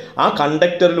സമയത്ത് ആ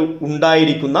കണ്ടക്ടറിൽ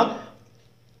ഉണ്ടായിരിക്കുന്ന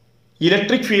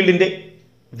ഇലക്ട്രിക് ഫീൽഡിൻ്റെ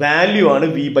വാല്യൂ ആണ്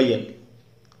V by L.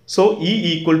 So E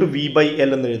equal to V by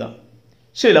L എന്ന് എഴുതാം.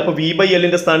 ശരി, അപ്പോൾ V by L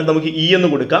ൻ്റെ സ്ഥാനത്ത് നമുക്ക് E എന്ന്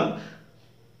കൊടുക്കാം.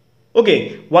 Okay,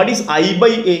 what is I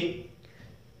by A?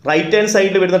 Right hand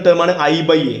സൈഡിൽ വരുന്ന ടേമാണ് I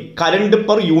by A, current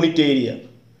per unit area.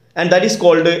 and that is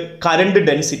called current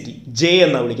density. J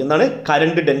enna vilikkunna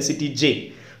current density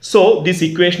J. So this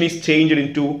equation is changed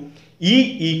into E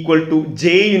equal to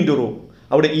J into rho.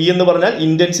 Avade E ennu parnal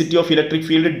intensity of electric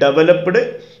field developed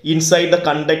inside the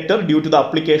conductor due to the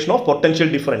application of potential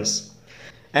difference,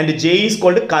 and J is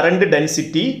called current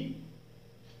density.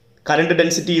 Current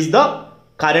density is the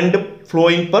current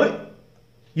flowing per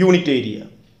unit area.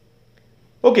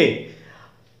 Okay,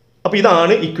 അപ്പോൾ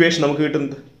ഇതാണ് equation നമുക്ക്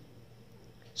കിട്ടുന്നത്.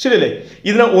 ശരിയല്ലേ?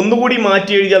 ഇതിനെ ഒന്നുകൂടി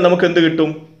മാറ്റി എഴുതിയാൽ നമുക്ക് എന്ത് കിട്ടും?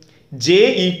 J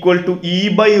equal to E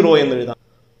by rho എന്ന് എഴുതാം.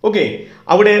 ഓക്കെ,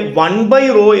 അവിടെ 1 ബൈ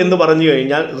റോ എന്ന് പറഞ്ഞു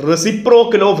കഴിഞ്ഞാൽ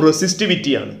റെസിപ്രോക്കൽ ഓഫ്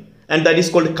റെസിസ്റ്റിവിറ്റി ആണ്, and that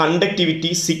is called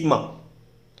conductivity sigma.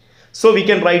 So we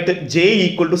can write J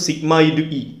equal to sigma into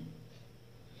E.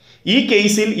 ഈ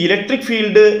കേസിൽ electric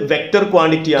field vector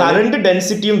ക്വാണ്ടിറ്റിയാണ്, current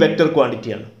ഡെൻസിറ്റിയും vector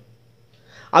ക്വാണ്ടിറ്റിയാണ്.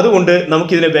 അതുകൊണ്ട്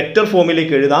നമുക്കിതിനെ വെക്റ്റർ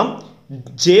ഫോമിലേക്ക് എഴുതാം.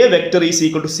 J vector is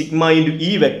equal to sigma into E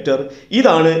vector.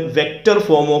 ഇതാണ് vector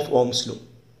form of Ohm's law.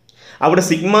 അവിടെ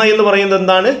sigma എന്ന് പറയുന്നത്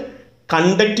എന്താണ്?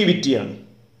 കണ്ടക്ടിവിറ്റിയാണ്.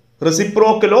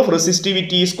 Reciprocal of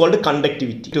resistivity is called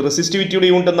conductivity. റെസിസ്റ്റിവിറ്റിയുടെ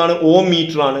unit എന്താണ്? ഓം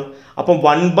മീറ്റർ ആണ്. അപ്പം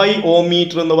 1 ബൈ ഓം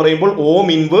മീറ്റർ എന്ന് പറയുമ്പോൾ ഓം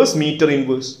inverse metre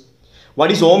inverse.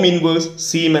 What is Om inverse?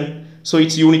 Seamen. So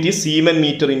it's unit is siemen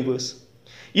metre inverse.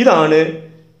 ഇതാണ്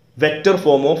vector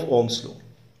form of Ohm's law.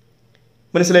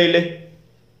 മനസ്സിലായില്ലേ?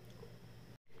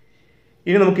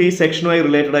 ഇനി നമുക്ക് ഈ സെക്ഷനുമായി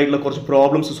റിലേറ്റഡ് ആയിട്ടുള്ള കുറച്ച്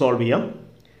പ്രോബ്ലംസ് സോൾവ് ചെയ്യാം.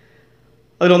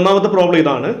 അതിൽ ഒന്നാമത്തെ പ്രോബ്ലം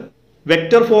ഇതാണ്.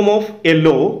 Vector form of A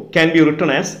law can be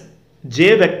written as J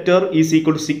vector is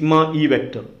equal to sigma E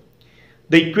vector.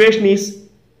 The equation is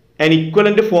an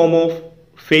equivalent form of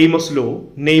famous law.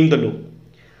 Name the law.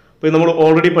 അപ്പോൾ നമ്മൾ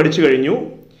already പഠിച്ചു കഴിഞ്ഞു.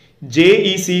 J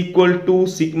is equal to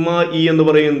sigma E എന്ന്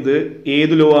പറയുന്നത്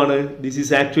ഏത് law ആണ്? This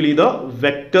is actually the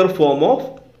vector form of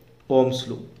Ohm's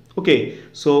law. Okay,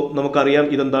 so നമുക്കറിയാം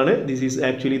ഇതെന്താണ്? This is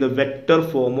actually the vector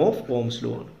form of Ohm's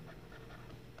law ആണ്.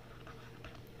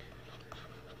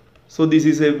 So this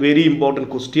is A very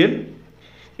important question.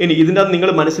 ഇനി ഇതിൻ്റെ അകത്ത് നിങ്ങൾ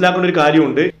മനസ്സിലാക്കേണ്ട ഒരു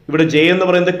കാര്യമുണ്ട്. ഇവിടെ J എന്ന്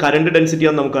പറയുന്നത് കറണ്ട് ഡെൻസിറ്റി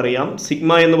ആണെന്ന് നമുക്കറിയാം.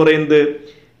 സിഗ്മ എന്ന് പറയുന്നത്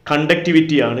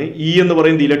കണ്ടക്ടിവിറ്റിയാണ്. E എന്ന്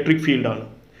പറയുന്നത് ഇലക്ട്രിക് ഫീൽഡാണ്.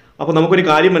 അപ്പോൾ നമുക്കൊരു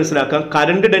കാര്യം മനസ്സിലാക്കാം.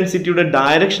 കറണ്ട് ഡെൻസിറ്റിയുടെ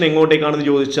ഡയറക്ഷൻ എങ്ങോട്ടേക്കാണെന്ന്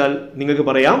ചോദിച്ചാൽ നിങ്ങൾക്ക്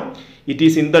പറയാം it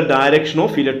is in the direction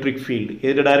of electric field.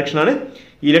 ഏതിൻ്റെ ഡയറക്ഷനാണ്?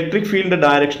 ഇലക്ട്രിക് ഫീൽഡിൻ്റെ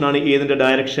ഡയറക്ഷനാണ് ഏതിൻ്റെ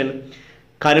ഡയറക്ഷൻ?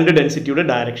 Current ഡെൻസിറ്റിയുടെ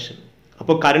direction.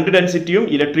 അപ്പോൾ കറണ്ട് ഡെൻസിറ്റിയും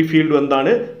ഇലക്ട്രിക് ഫീൽഡും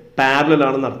എന്താണ്? പാരലൽ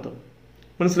ആണെന്ന് അർത്ഥം.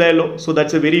 മനസ്സിലായല്ലോ? So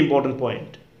that's A very important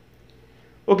point.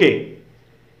 Okay,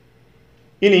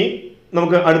 ഇനി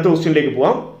നമുക്ക് അടുത്ത ക്വസ്റ്റ്യനിലേക്ക്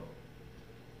പോവാം.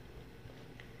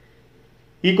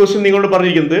 ഈ ക്വസ്റ്റ്യൻ നിങ്ങളോട്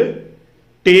പറഞ്ഞിരിക്കുന്നത്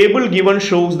table given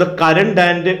shows the current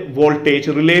and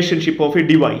voltage relationship of A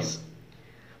device.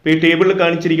 അപ്പോൾ ഈ ടേബിളിൽ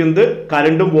കാണിച്ചിരിക്കുന്നത്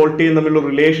കറണ്ടും വോൾട്ടേജും തമ്മിലുള്ള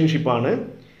റിലേഷൻഷിപ്പാണ്.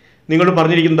 നിങ്ങളോട്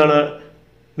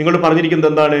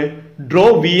പറഞ്ഞിരിക്കുന്നത് എന്താണ്? Draw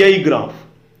VI graph.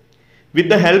 With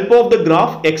the help of the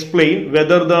graph, explain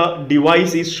whether the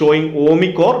device is showing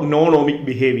ohmic or non-ohmic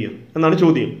behavior. എന്നാണ്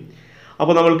ചോദ്യം.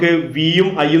 അപ്പോൾ നമ്മൾക്ക് വിയും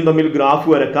ഐയും തമ്മിൽ ഗ്രാഫ്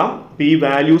വരക്കാം. അപ്പോൾ ഈ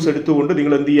വാല്യൂസ് എടുത്തുകൊണ്ട്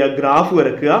നിങ്ങൾ എന്ത് ചെയ്യുക? ഗ്രാഫ്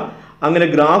വരക്കുക. അങ്ങനെ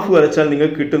ഗ്രാഫ് വരച്ചാൽ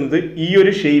നിങ്ങൾക്ക് കിട്ടുന്നത് ഈ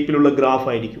ഒരു ഷേപ്പിലുള്ള ഗ്രാഫ്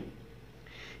ആയിരിക്കും.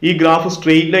 ഈ ഗ്രാഫ്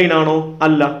സ്ട്രെയിറ്റ് ലൈൻ ആണോ?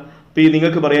 അല്ല. അപ്പോൾ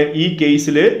നിങ്ങൾക്ക് പറയാം ഈ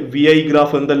കേസിൽ VI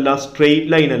ഗ്രാഫ് എന്തല്ല?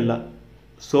 സ്ട്രെയിറ്റ് ലൈൻ അല്ല.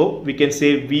 So we can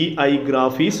say VI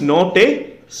graph is not A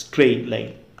straight line.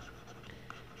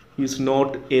 Is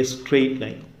not a straight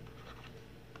line.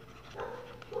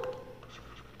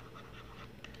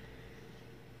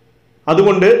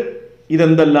 അതുകൊണ്ട്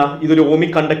ഇതെന്തല്ല? ഇതൊരു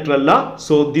ഓമിക് കണ്ടക്ടർ അല്ല.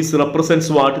 So this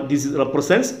represents what? This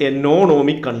represents A non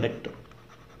ohmic conductor.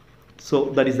 So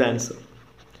that is the answer.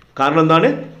 കാരണം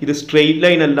എന്താണ്? ഇത് straight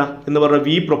line അല്ല എന്ന് പറഞ്ഞാൽ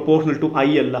V proportional to I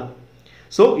അല്ല.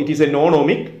 So it is A non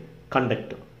ohmic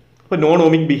conductor. അപ്പോൾ നോൺ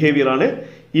ഓമിക് ബിഹേവിയർ ആണ്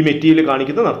ഈ മെറ്റീരിയൽ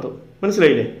കാണിക്കുന്ന അർത്ഥം.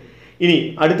 മനസ്സിലായില്ലേ? ഇനി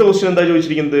അടുത്ത ക്വസ്റ്റ്യൻ എന്താ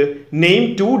ചോദിച്ചിരിക്കുന്നത്? Name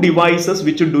 2 devices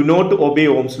which do not obey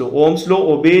Ohm's law. Ohm's law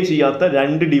obey ചെയ്യാത്ത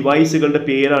 2 ഡിവൈസുകളുടെ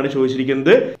പേരാണ്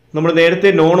ചോദിച്ചിരിക്കുന്നത്. നമ്മൾ നേരത്തെ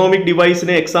നോൺ ഓമിക്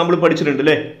ഡിവൈസിന് എക്സാമ്പിൾ പഠിച്ചിട്ടുണ്ട്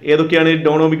അല്ലേ? ഏതൊക്കെയാണ്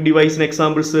നോൺ ഓമിക് ഡിവൈസിന്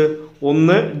എക്സാമ്പിൾസ്?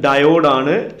 ഒന്ന്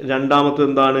ഡയോഡാണ്, രണ്ടാമത്തെ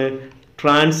എന്താണ്?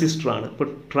 ട്രാൻസിസ്റ്റർ ആണ്. അപ്പോൾ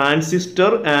transistor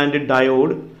and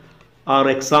diode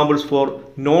are examples for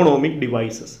non ohmic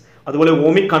devices. അതുപോലെ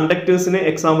ഓമിക് കണ്ടക്ടേഴ്സിന്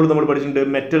എക്സാമ്പിൾ നമ്മൾ പഠിച്ചിട്ടുണ്ട്.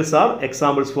 Metals are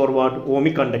examples for what?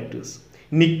 Ohmic conductors.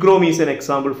 Nichrome is an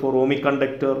example for ohmic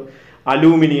conductor.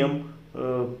 Aluminium,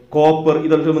 copper,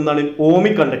 ഇതെല്ലാം എന്താണ്?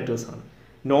 ഓമിക് കണ്ടക്ടേഴ്സ് ആണ്.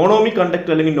 നോൺ ഓമിക്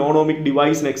കണ്ടക്ടർ അല്ലെങ്കിൽ non ohmic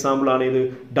ഡിവൈസിന് example ആണ് ഇത്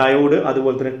diode,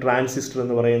 അതുപോലെ തന്നെ ട്രാൻസിസ്റ്റർ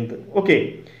എന്ന് പറയുന്നത്. ഓക്കെ,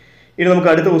 ഇനി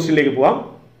നമുക്ക് അടുത്ത ക്വസ്റ്റ്യനിലേക്ക് പോവാം.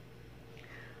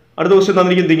 അടുത്ത ക്വസ്റ്റ്യൻ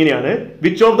തന്നിരിക്കുന്നത് ഇങ്ങനെയാണ്.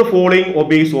 Which of the following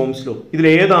obeys Ohm's law? ഇതിൽ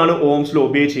ഏതാണ് ഓംസ് ലോ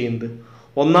ഒബേ ചെയ്യുന്നത്?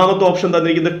 ഒന്നാമത്തെ ഓപ്ഷൻ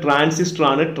തന്നിരിക്കുന്നത് ട്രാൻസിസ്റ്റർ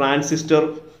ആണ്. ട്രാൻസിസ്റ്റർ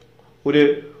ഒരു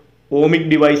ഓമിക്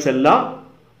ഡിവൈസ് അല്ല,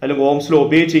 അല്ലെങ്കിൽ ഓംസ് ലോ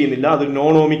ഒബേ ചെയ്യുന്നില്ല. അത്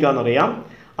നോൺ ഓമിക് ആണെന്നറിയാം.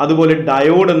 അതുപോലെ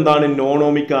ഡയോഡ് എന്താണ്? നോൺ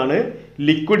ഓമിക് ആണ്.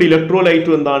 ലിക്വിഡ്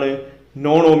ഇലക്ട്രോലൈറ്റും എന്താണ്,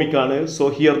 നോൺ ഓമിക് ആണ്. So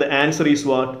here the answer is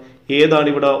what, ഏതാണ്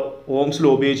ഇവിടെ ഓംസ്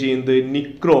ലോ ഒബേ ചെയ്യുന്നത്,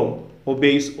 nichrome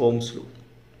obeys Ohm's law.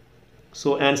 So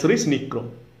answer is nichrome.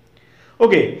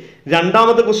 Okay,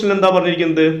 രണ്ടാമത്തെ ക്വസ്റ്റ്യൻ എന്താ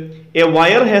പറഞ്ഞിരിക്കുന്നത്, A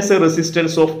wire has A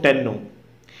resistance of 10 ohm.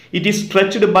 It is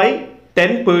stretched by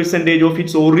 10% of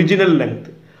its original length.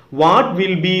 What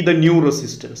will be the new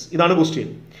resistance? ഇതാണ് question.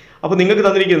 അപ്പോൾ നിങ്ങൾക്ക്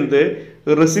തന്നിരിക്കുന്നത്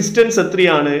resistance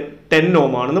എത്രയാണ്, 10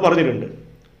 ohm ആണെന്ന് പറഞ്ഞിട്ടുണ്ട്.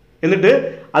 എന്നിട്ട്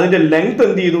അതിൻ്റെ ലെങ്ത്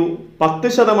എന്ത് ചെയ്തു,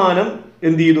 10%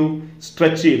 എന്ത് ചെയ്തു,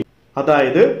 സ്ട്രെച്ച് ചെയ്തു.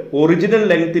 അതായത് ഒറിജിനൽ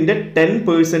ലെങ്ത്തിന്റെ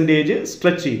 10%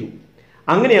 സ്ട്രെച്ച് ചെയ്തു.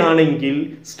 അങ്ങനെയാണെങ്കിൽ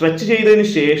സ്ട്രെച്ച് ചെയ്തതിന്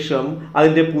ശേഷം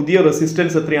അതിൻ്റെ പുതിയ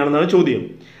റെസിസ്റ്റൻസ് എത്രയാണെന്നാണ് ചോദ്യം.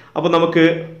 അപ്പോൾ നമുക്ക്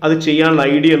അത് ചെയ്യാനുള്ള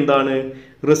ഐഡിയ എന്താണ്,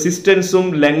 റെസിസ്റ്റൻസും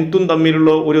ലെങ്ത്തും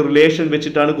തമ്മിലുള്ള ഒരു റിലേഷൻ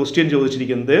വെച്ചിട്ടാണ് ക്വസ്റ്റ്യൻ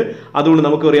ചോദിച്ചിരിക്കുന്നത്. അതുകൊണ്ട്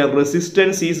നമുക്ക് പറയാം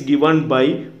resistance is given by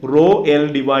rho L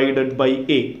divided by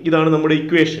A. ഇതാണ് നമ്മുടെ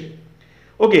ഇക്വേഷൻ.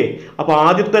 ഓക്കെ, അപ്പോൾ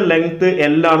ആദ്യത്തെ ലെങ്ത്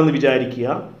എൽ ആണെന്ന് വിചാരിക്കുക,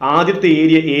 ആദ്യത്തെ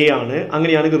ഏരിയ എ ആണ്.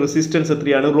 അങ്ങനെയാണെങ്കിൽ റെസിസ്റ്റൻസ്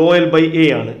എത്രയാണ്, റോ എൽ ബൈ എ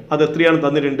ആണ്. അത് എത്രയാണ്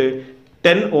തന്നിട്ടുണ്ട്,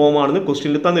 10 ohm ആണെന്ന്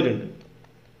ക്വസ്റ്റ്യനിൽ തന്നിട്ടുണ്ട്.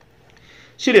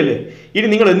 ശരിയല്ലേ? ഇനി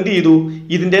നിങ്ങൾ എന്ത് ചെയ്തു,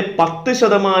 ഇതിന്റെ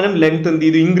 10% ലെങ്ത് എന്ത്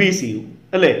ചെയ്തു, ഇൻക്രീസ് ചെയ്തു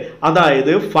അല്ലേ?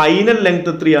 അതായത് ഫൈനൽ ലെങ്ത്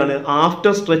എത്രയാണ്,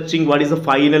 after stretching what is the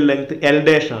final length, L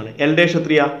dash ആണ്. എൽ ഡാഷ്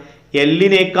എത്രയാ,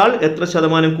 എല്ലിനേക്കാൾ എത്ര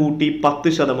ശതമാനം കൂട്ടി,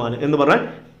 10% എന്ന് പറഞ്ഞാൽ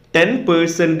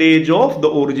 10% ഓഫ്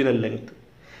ദ ഒറിജിനൽ ലെങ്ത്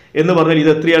എന്ന് പറഞ്ഞാൽ ഇത്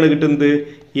എത്രയാണ് കിട്ടുന്നത്,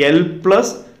 എൽ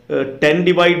പ്ലസ് 10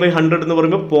 ഡിവൈഡ് ബൈ 100 എന്ന്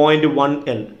പറയുമ്പോൾ 0.1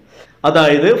 എൽ.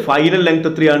 അതായത് ഫൈനൽ ലെങ്ത്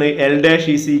എത്രയാണ്, L dash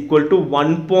is equal to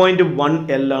 1.1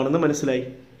 L ആണെന്ന് മനസ്സിലായി.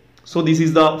 So this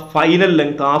is the final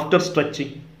length after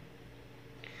stretching.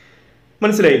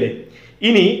 മനസ്സിലായില്ലേ?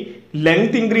 ഇനി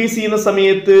ലെങ്ത് ഇൻക്രീസ് ചെയ്യുന്ന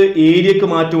സമയത്ത് ഏരിയക്ക്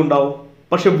മാറ്റം ഉണ്ടാവും,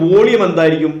 പക്ഷെ വോളിയം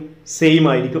എന്തായിരിക്കും, സെയിം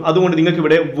ആയിരിക്കും. അതുകൊണ്ട് നിങ്ങൾക്ക്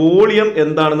ഇവിടെ വോളിയം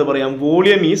എന്താണെന്ന് പറയാം,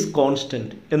 വോളിയം ഈസ്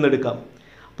കോൺസ്റ്റന്റ് എന്നെടുക്കാം.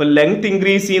 അപ്പോൾ ലെങ്ത്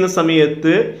ഇൻക്രീസ് ചെയ്യുന്ന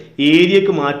സമയത്ത്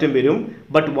ഏരിയക്ക് മാറ്റം വരും,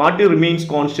 but what remains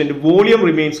constant, volume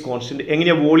remains constant.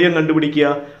 എങ്ങനെയാണ് വോളിയം കണ്ടുപിടിക്കുക,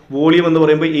 വോളിയം എന്ന്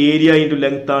പറയുമ്പോൾ ഏരിയ ഇൻറ്റു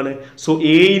ലെങ്ത് ആണ്. So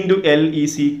A into L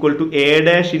is equal to A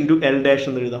dash into L dash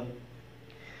എന്ന് എഴുതാം.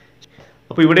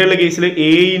 അപ്പോൾ ഇവിടെയുള്ള കേസിൽ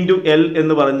എ ഇൻറ്റു എൽ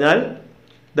എന്ന് പറഞ്ഞാൽ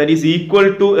ദാറ്റ് ഈസ് ഈക്വൽ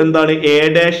ടു എന്താണ്, A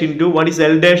dash into what is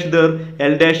L dash there,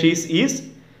 L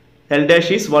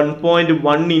dash is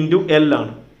 1.1 into L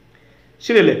ആണ്.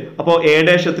 ശരിയല്ലേ? അപ്പോൾ എ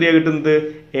ഡാഷ് എത്രയാണ് കിട്ടുന്നത്,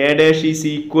 A dash is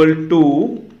equal to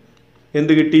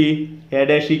എന്ത് കിട്ടി, A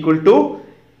dash equal to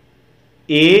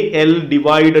A L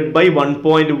divided by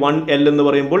 1.1 L എന്ന്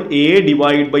പറയുമ്പോൾ എ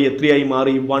ഡിവൈഡ് ബൈ എത്രയായി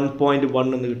മാറി, 1.1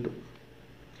 എന്ന് കിട്ടും.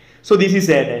 So this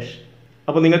is A dash.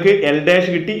 അപ്പോൾ നിങ്ങൾക്ക് എൽ ഡാഷ്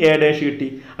കിട്ടി, എ ഡാഷ് കിട്ടി.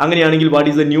 അങ്ങനെയാണെങ്കിൽ what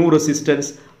is the new resistance,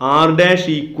 R dash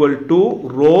equal to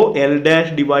rho L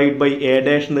dash divide by A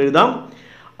dash എന്ന് എഴുതാം.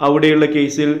 അവിടെയുള്ള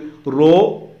കേസിൽ റോ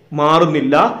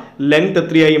മാറുന്നില്ല, ലെങ്ത്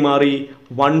എത്രയായി മാറി,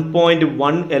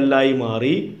 1.1 എൽ ആയി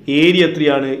മാറി. ഏരിയ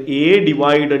എത്രയാണ്, എ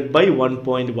ഡിവൈഡഡ് ബൈ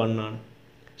 1.1 ആണ്.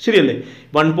 ശരിയല്ലേ?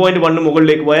 1.1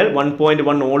 മുകളിലേക്ക് പോയാൽ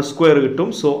 1.1 ഹോൾ സ്ക്വയർ കിട്ടും.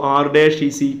 So R dash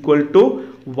is equal to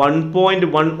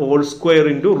 1.1 whole square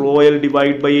into rho L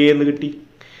divide by A എന്ന് കിട്ടി.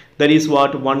 That is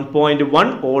what, 1.1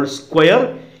 whole square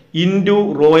into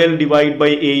rho L divide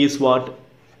by A is what,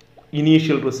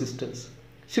 initial resistance.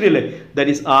 ശരിയല്ലേ?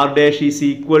 That is R dash is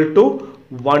equal to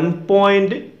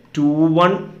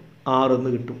 1.21 R എന്ന്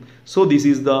കിട്ടും. So this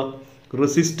is the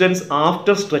resistance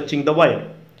after stretching the wire.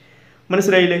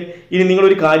 മനസ്സിലായില്ലേ? ഇനി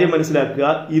നിങ്ങളൊരു കാര്യം മനസ്സിലാക്കുക,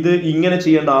 ഇത് ഇങ്ങനെ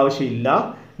ചെയ്യേണ്ട ആവശ്യമില്ല.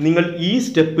 നിങ്ങൾ ഈ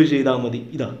സ്റ്റെപ്പ് ചെയ്താൽ മതി,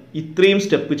 ഇതാ ഇത്രയും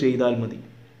സ്റ്റെപ്പ് ചെയ്താൽ മതി.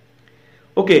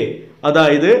 ഓക്കെ,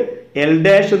 അതായത് എൽ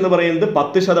ഡാഷ് എന്ന് പറയുന്നത്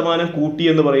 10% കൂട്ടി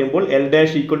എന്ന് പറയുമ്പോൾ L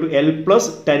dash equal to L plus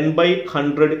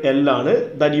 10/100 L ആണ്.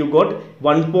 ദാറ്റ് യു ഗോട്ട്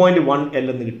 1.1 എൽ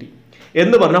എന്ന് കിട്ടി.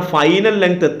 എന്ന് പറഞ്ഞാൽ ഫൈനൽ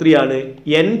ലെങ്ത് എത്രയാണ്,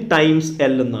 n ടൈംസ്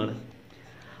എൽ എന്നാണ്.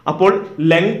 അപ്പോൾ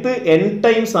ലെങ്ത് n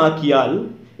ടൈംസ് ആക്കിയാൽ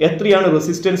എത്രയാണ്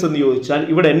റെസിസ്റ്റൻസ് എന്ന് ചോദിച്ചാൽ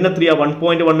ഇവിടെ n എത്രയാ,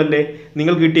 1.1 അല്ലേ?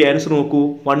 നിങ്ങൾക്ക് കിട്ടിയ ആൻസർ നോക്കൂ,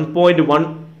 1.1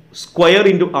 സ്ക്വയർ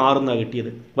ഇൻറ്റു ആർ എന്നാണ്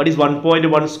കിട്ടിയത്. What is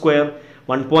 1.1 square,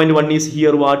 1.1 is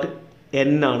here what,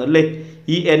 n ആണ് അല്ലേ?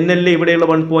 ഈ n അല്ലേ ഇവിടെയുള്ള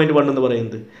 1.1 എന്ന്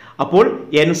പറയുന്നത്. അപ്പോൾ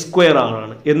n സ്ക്വയർ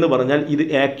ആണ് എന്ന് പറഞ്ഞാൽ ഇത്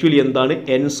ആക്ച്വലി എന്താണ്,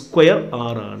 n സ്ക്വയർ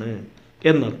ആർ ആണ്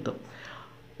എന്നർത്ഥം.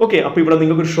 ഓക്കെ, അപ്പോൾ ഇവിടെ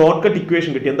നിങ്ങൾക്ക് ഒരു ഷോർട്ട് കട്ട്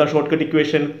ഇക്വേഷൻ കിട്ടി. എന്താ short cut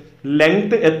equation?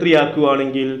 Length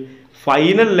എത്രയാക്കുകയാണെങ്കിൽ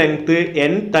final length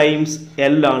n times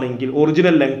L ആണെങ്കിൽ,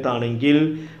 ഒറിജിനൽ ലെങ്ത് ആണെങ്കിൽ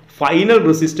ഫൈനൽ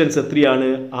റെസിസ്റ്റൻസ് എത്രയാണ്,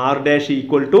 R dash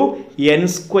equal to n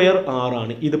square R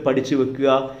ആണ്. ഇത് പഠിച്ചു വെക്കുക,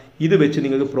 ഇത് വെച്ച്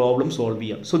നിങ്ങൾക്ക് പ്രോബ്ലം സോൾവ്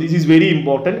ചെയ്യാം. So this is very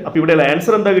important. അപ്പോൾ ഇവിടെ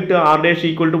ആൻസർ എന്താ കിട്ടുക, R dash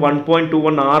equal to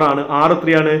 1.21 R ആണ്. ആർ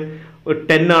എത്രയാണ്,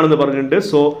 10 ആണെന്ന് പറഞ്ഞിട്ടുണ്ട്.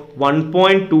 സോ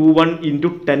 1.21 ഇൻറ്റു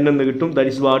 10 എന്ന് കിട്ടും.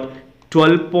 ദാറ്റ് ഇസ് വാട്ട്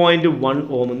 12.1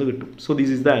 ഓം എന്ന് കിട്ടും. So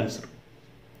this is the answer.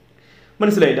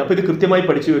 മനസ്സിലായില്ല? അപ്പോൾ ഇത് കൃത്യമായി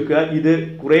പഠിച്ചു വെക്കുക. ഇത്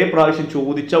കുറേ പ്രാവശ്യം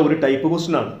ചോദിച്ച ഒരു ടൈപ്പ്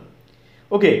ക്വസ്റ്റ്യൻ ആണ്.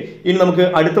 ഓക്കെ, ഇനി നമുക്ക്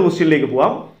അടുത്ത ക്വസ്റ്റ്യനിലേക്ക്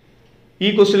പോവാം. ഈ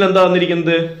ക്വസ്റ്റ്യൻ എന്താ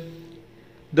വന്നിരിക്കുന്നത്?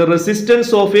 The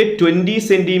resistance of A 20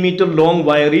 centimetre long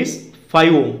wire is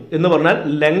 5 ഓം എന്ന് പറഞ്ഞാൽ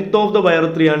ലെങ്ത് ഓഫ് ദ വയർ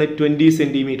എത്രയാണ്? 20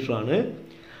 സെന്റിമീറ്റർ ആണ്.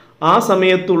 ആ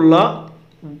സമയത്തുള്ള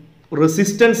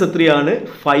റെസിസ്റ്റൻസ് എത്രയാണ്?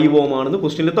 5 ഓം ആണെന്ന്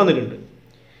ക്വസ്റ്റ്യനിൽ തന്നിട്ടുണ്ട്.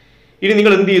 ഇനി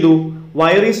നിങ്ങൾ എന്ത് ചെയ്തു?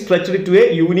 Wire is stretched to A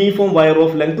uniform wire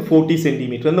of length 40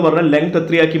 centimetre എന്ന് പറഞ്ഞാൽ ലെങ്ത്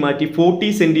എത്രയാക്കി മാറ്റി? 40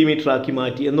 സെന്റിമീറ്റർ ആക്കി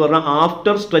മാറ്റി എന്ന് പറഞ്ഞാൽ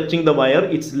after stretching the wire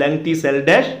its length is L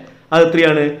dash. അത്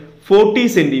എത്രയാണ്? 40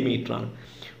 സെന്റിമീറ്റർ ആണ്.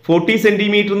 40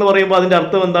 സെന്റിമീറ്റർ എന്ന് പറയുമ്പോൾ അതിന്റെ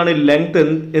അർത്ഥം എന്താണ്? ലെങ്ത്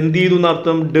എന്ത് ചെയ്തു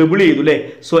എന്നർത്ഥം? ഡബിൾ ചെയ്തു അല്ലേ?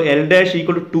 So L dash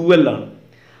equal to 2L ആണ്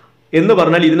എന്ന്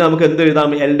പറഞ്ഞാൽ ഇതിന് നമുക്ക് എന്ത്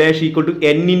എഴുതാം? L dash equal to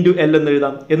N into L എന്ന്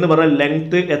എഴുതാം. എന്ന് പറഞ്ഞാൽ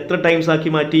ലെങ്ത് എത്ര ടൈംസ്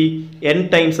ആക്കി മാറ്റി? N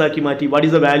ടൈംസ് ആക്കി മാറ്റി. What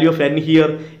is the value of N here?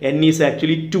 N is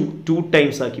actually 2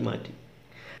 times ആക്കി മാറ്റി.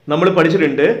 നമ്മൾ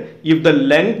പഠിച്ചിട്ടുണ്ട്, if the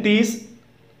length is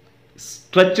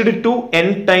stretched to N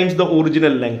times the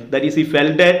original length, that is if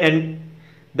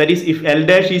L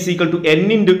dash is equal to N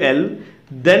into L,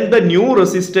 then the new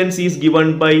resistance is given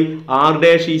by R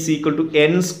dash is equal to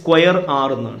N square R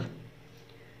എന്നാണ്.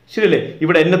 ശരിയല്ലേ?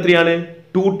 ഇവിടെ N എത്രയാണ്?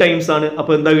 2 times ആണ്.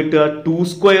 അപ്പോൾ എന്താ കിട്ടുക? 2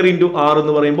 square into R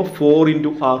എന്ന് പറയുമ്പോൾ 4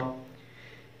 ഇൻറ്റു R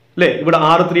അല്ലേ? ഇവിടെ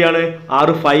R എത്രയാണ്? R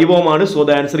 5 ഓം ആണ്. So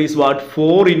the answer is what?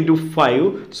 4 into 5.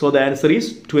 So the answer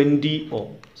is 20 Om.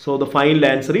 So the final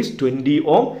answer is 20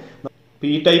 ഓം.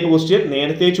 ഈ ടൈപ്പ് ക്വസ്റ്റ്യൻ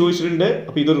നേരത്തെ ചോദിച്ചിട്ടുണ്ട്.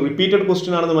 അപ്പോൾ ഇതൊരു റിപ്പീറ്റഡ്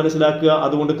ക്വസ്റ്റ്യൻ ആണെന്ന് മനസ്സിലാക്കുക.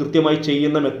 അതുകൊണ്ട് കൃത്യമായി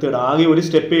ചെയ്യുന്ന മെത്തേഡ് ആകെ ഒരു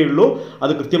സ്റ്റെപ്പേ ഉള്ളൂ,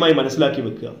 അത് കൃത്യമായി മനസ്സിലാക്കി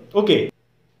വെക്കുക. ഓക്കെ,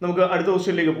 നമുക്ക് അടുത്ത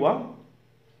ക്വസ്റ്റ്യനിലേക്ക് പോവാം.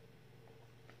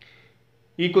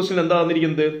 ഈ ക്വസ്റ്റ്യൻ എന്താ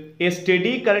വന്നിരിക്കുന്നത്? A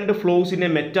study current flows in A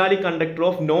metallic conductor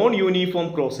of non uniform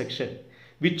cross section.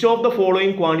 Which of the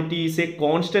following quantity is A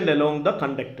constant along the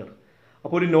conductor?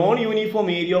 അപ്പോൾ ഒരു non uniform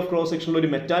area of cross സെക്ഷനിൽ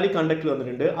ഒരു മെറ്റാലിക് കണ്ടക്ടർ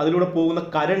തന്നിട്ടുണ്ട്. അതിലൂടെ പോകുന്ന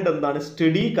current എന്താണ്?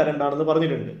 Study current ആണെന്ന്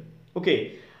പറഞ്ഞിട്ടുണ്ട്. ഓക്കെ,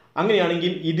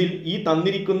 അങ്ങനെയാണെങ്കിൽ ഇതിൽ ഈ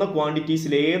തന്നിരിക്കുന്ന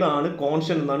ക്വാണ്ടിറ്റീസിൽ ഏതാണ്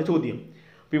കോൺസ്റ്റന്റ് എന്നാണ് ചോദ്യം.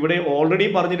 അപ്പോൾ ഇവിടെ ഓൾറെഡി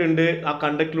പറഞ്ഞിട്ടുണ്ട് ആ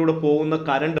കണ്ടക്ടറിലൂടെ പോകുന്ന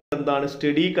കറണ്ട് എന്താണ്?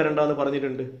 സ്റ്റഡി കറണ്ട് ആണെന്ന്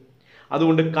പറഞ്ഞിട്ടുണ്ട്.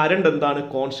 അതുകൊണ്ട് കറണ്ട് എന്താണ്?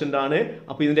 കോൺസ്റ്റന്റ് ആണ്.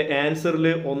 അപ്പോൾ ഇതിന്റെ ആൻസറിൽ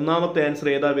ഒന്നാമത്തെ ആൻസർ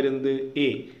ഏതാ വരുന്നത്? എ,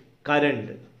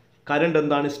 കറണ്ട്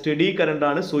എന്താണ്? സ്റ്റഡി കറണ്ട്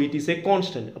ആണ്. So it is A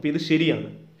constant. അപ്പോൾ ഇത് ശരിയാണ്.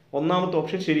 ഒന്നാമത്തെ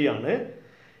ഓപ്ഷൻ ശരിയാണ്.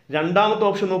 രണ്ടാമത്തെ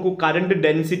ഓപ്ഷൻ നോക്കൂ, കറണ്ട്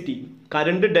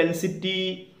ഡെൻസിറ്റി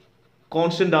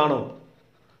കോൺസ്റ്റന്റ് ആണോ?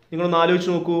 നിങ്ങളൊന്ന് ആലോചിച്ച്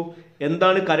നോക്കൂ.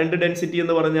 എന്താണ് കറണ്ട് ഡെൻസിറ്റി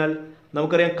എന്ന് പറഞ്ഞാൽ?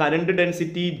 നമുക്കറിയാം current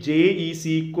density J is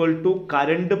equal to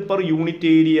current per unit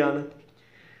area ആണ്.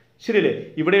 ശരിയല്ലേ?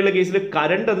 ഇവിടെയുള്ള കേസിൽ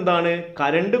കറണ്ട് എന്താണ്?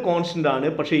 കറണ്ട് കോൺസ്റ്റന്റ് ആണ്,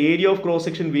 പക്ഷേ area of cross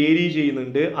section vary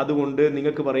ചെയ്യുന്നുണ്ട്. അതുകൊണ്ട്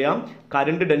നിങ്ങൾക്ക് പറയാം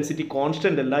കറണ്ട് ഡെൻസിറ്റി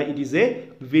കോൺസ്റ്റന്റ് അല്ല, ഇറ്റ് ഈസ് എ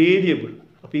വേരിയബിൾ.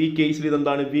 അപ്പോൾ ഈ കേസിൽ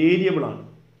ഇതെന്താണ്? വേരിയബിൾ ആണ്.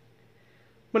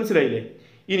 മനസ്സിലായില്ലേ?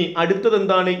 ഇനി അടുത്തത്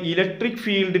എന്താണ്? ഇലക്ട്രിക്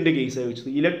ഫീൽഡിന്റെ കേസ്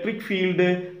ചോദിച്ചത്. ഇലക്ട്രിക് ഫീൽഡ്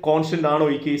കോൺസ്റ്റന്റ് ആണോ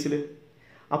ഈ കേസിൽ?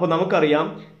 അപ്പോൾ നമുക്കറിയാം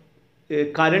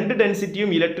കറണ്ട് ഡെൻസിറ്റിയും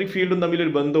ഇലക്ട്രിക് ഫീൽഡും തമ്മിൽ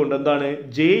ഒരു ബന്ധമുണ്ട്. എന്താണ്?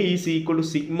 J is equal to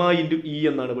sigma into E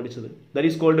എന്നാണ് പഠിച്ചത്. That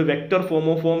is called vector form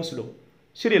of Ohm's law.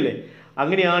 ശരിയല്ലേ?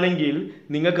 അങ്ങനെയാണെങ്കിൽ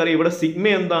നിങ്ങൾക്കറിയാം ഇവിടെ സിഗ്മ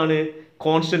എന്താണ്?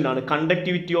 കോൺസ്റ്റന്റ് ആണ്.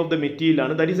 കണ്ടക്ടിവിറ്റി ഓഫ് ദ മെറ്റീരിയൽ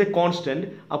ആണ്. That is A constant.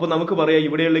 അപ്പോൾ നമുക്ക് പറയാം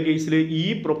ഇവിടെയുള്ള കേസിൽ E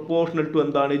പ്രൊപ്പോർഷണൽ ടു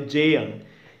എന്താണ്? J ആണ്.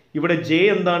 ഇവിടെ J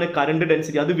എന്താണ്? Current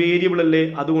density. അത് വേരിയബിൾ അല്ലേ?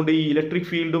 അതുകൊണ്ട് ഈ ഇലക്ട്രിക്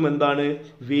ഫീൽഡും എന്താണ്?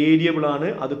 വേരിയബിൾ ആണ്.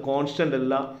 അത് കോൺസ്റ്റന്റ്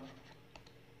അല്ല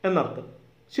എന്നർത്ഥം.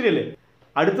 ശരിയല്ലേ?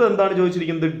 അടുത്തത് എന്താണ്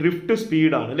ചോദിച്ചിരിക്കുന്നത്? ഡ്രിഫ്റ്റ്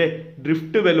സ്പീഡ് ആണ് അല്ലേ?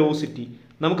 Drift velocity.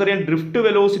 നമുക്കറിയാം ഡ്രിഫ്റ്റ്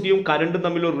വെലോസിറ്റിയും കറണ്ടും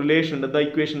തമ്മിലൊരു റിലേഷൻ ഉണ്ട്. The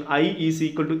equation I is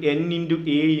equal to N into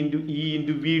A into E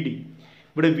into VD.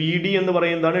 ഇവിടെ VD എന്ന്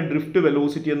പറയുന്നതാണ് ഡ്രിഫ്റ്റ്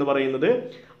വെലോസിറ്റി എന്ന് പറയുന്നത്.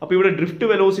 അപ്പോൾ ഇവിടെ ഡ്രിഫ്റ്റ്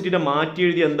വെലോസിറ്റിയുടെ മാറ്റി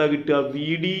എഴുതി എന്താ കിട്ടുക?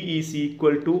 VD is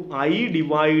equal to I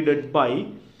divided by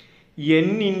N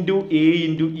into A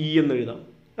into E എന്ന് എഴുതാം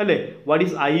അല്ലേ? What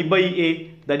is I by A?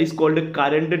 That is called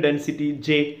current density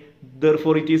J.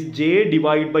 Therefore it is J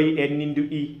divided by N into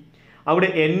E. അവിടെ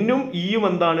N-ഉം E-യും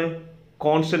എന്താണ്?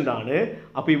 Constant ആണ്.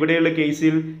 അപ്പോൾ ഇവിടെയുള്ള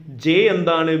കേസിൽ J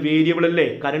എന്താണ്? വേരിയബിൾ അല്ലേ?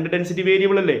 കറണ്ട് ഡെൻസിറ്റി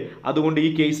വേരിയബിൾ അല്ലേ? അതുകൊണ്ട് ഈ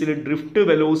കേസിൽ ഡ്രിഫ്റ്റ്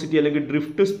വെലോസിറ്റി അല്ലെങ്കിൽ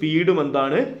ഡ്രിഫ്റ്റ് സ്പീഡും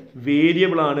എന്താണ്?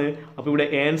 വേരിയബിൾ ആണ്. അപ്പോൾ ഇവിടെ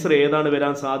ആൻസർ ഏതാണ്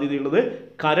വരാൻ സാധ്യതയുള്ളത്?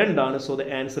 കറണ്ട് ആണ്. So the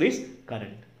answer is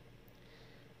current.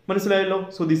 മനസ്സിലായല്ലോ?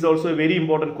 So this also A very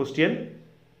important question.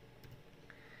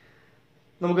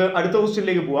 നമുക്ക് അടുത്ത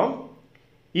ക്വസ്റ്റ്യനിലേക്ക് പോവാം.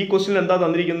 ഈ ക്വസ്റ്റ്യൻ എന്താ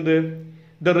തന്നിരിക്കുന്നത്?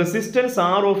 The resistance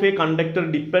R of A conductor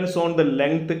depends on the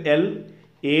length L,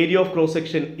 area of cross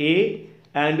section A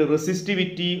and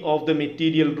resistivity of the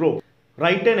material raw.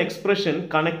 Right an expression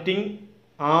connecting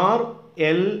R,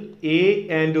 L, A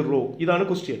and raw. ഇതാണ്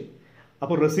question.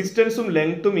 അപ്പോൾ റെസിസ്റ്റൻസും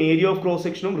ലെങ്ത്തും area of cross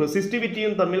സെക്ഷനും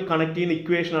റെസിസ്റ്റിവിറ്റിയും തമ്മിൽ connect ചെയ്യുന്ന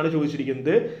equation ആണ്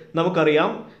ചോദിച്ചിരിക്കുന്നത്.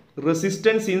 നമുക്കറിയാം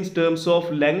resistance in terms of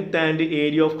length and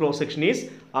area of cross section is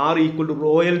R equal to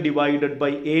rho L divided by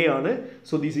A ആണ്.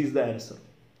 So this is the answer.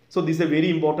 So this is a very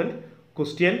important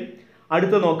question.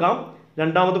 അടുത്ത നോക്കാം.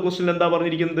 രണ്ടാമത്തെ question എന്താ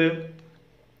പറഞ്ഞിരിക്കുന്നത്?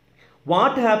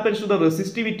 What happens to the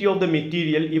resistivity of the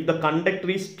material if the conductor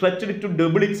is stretched to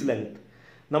double its length?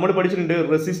 നമ്മൾ പഠിച്ചിട്ടുണ്ട്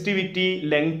resistivity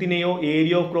ലെങ്തിനെയോ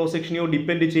area of cross സെക്ഷനെയോ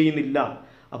depend ചെയ്യുന്നില്ല.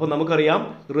 അപ്പോൾ നമുക്കറിയാം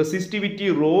resistivity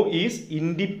raw is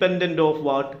independent of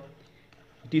what?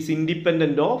 It is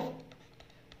independent of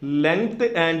length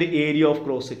and area of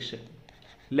cross section.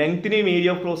 ലെങ്തിനെയും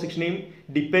area of cross സെക്ഷനെയും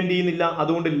depend ചെയ്യുന്നില്ല.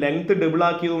 അതുകൊണ്ട് length double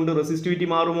ആക്കിയതുകൊണ്ട് resistivity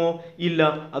മാറുമോ? ഇല്ല.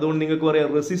 അതുകൊണ്ട് നിങ്ങൾക്ക്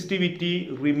പറയാം resistivity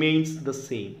remains the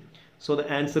same. So the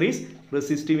answer is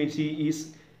resistivity is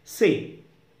same.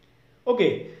 Okay,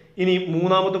 ഇനി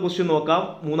മൂന്നാമത്തെ question നോക്കാം.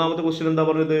 മൂന്നാമത്തെ ക്വസ്റ്റ്യൻ എന്താ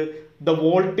പറഞ്ഞത്? The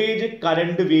voltage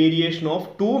current variation of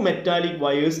two metallic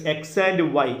wires X and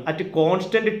Y at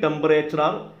constant temperature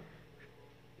are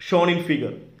shown in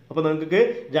figure. അപ്പോൾ നിങ്ങൾക്ക്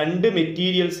രണ്ട്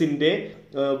മെറ്റീരിയൽസിൻ്റെ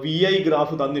V I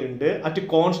graph തന്നിട്ടുണ്ട്. അറ്റ്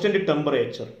കോൺസ്റ്റന്റ്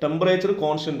ടെമ്പറേച്ചർ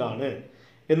കോൺസ്റ്റന്റ് ആണ്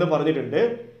എന്ന് പറഞ്ഞിട്ടുണ്ട്.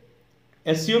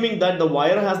 Assuming that the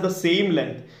wire has the same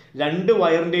length, രണ്ട്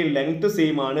വയറിൻ്റെയും length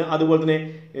same ആണ്, അതുപോലെ തന്നെ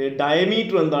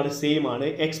ഡയമീറ്റർ എന്താണ്? സെയിം ആണ്.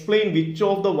 Explain which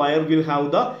of the wire will have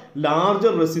the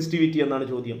larger resistivity എന്നാണ്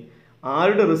ചോദ്യം.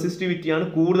 ആരുടെ റെസിസ്റ്റിവിറ്റിയാണ്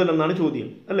കൂടുതൽ എന്നാണ് ചോദ്യം,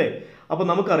 അല്ലേ? അപ്പോൾ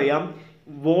നമുക്കറിയാം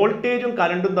വോൾട്ടേജും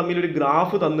കറണ്ടും തമ്മിൽ ഒരു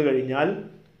ഗ്രാഫ് തന്നു കഴിഞ്ഞാൽ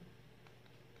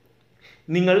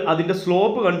നിങ്ങൾ അതിൻ്റെ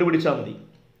സ്ലോപ്പ് കണ്ടുപിടിച്ചാൽ മതി.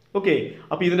 ഓക്കെ,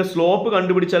 അപ്പോൾ ഇതിൻ്റെ സ്ലോപ്പ്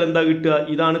കണ്ടുപിടിച്ചാൽ എന്താ കിട്ടുക?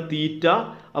 ഇതാണ് തീറ്റ.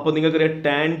 അപ്പോൾ നിങ്ങൾക്കറിയാം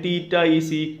tan theta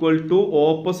is equal to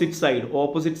opposite side.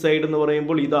 Opposite side എന്ന്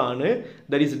പറയുമ്പോൾ ഇതാണ്,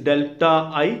 that is delta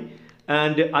I,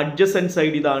 and adjacent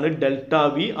side ഇതാണ് ഡെൽറ്റ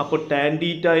വി. അപ്പോൾ ടാൻ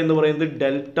തീറ്റ എന്ന് പറയുന്നത്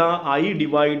delta I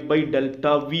divide by delta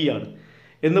V ആണ്.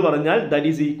 എന്ന് പറഞ്ഞാൽ that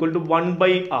is equal to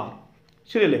 1/r.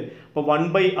 ശരിയല്ലേ? അപ്പോൾ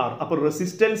 1/r. അപ്പോൾ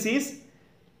റെസിസ്റ്റൻസ് ഈസ്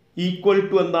ഈക്വൽ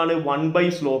ടു എന്താണ്?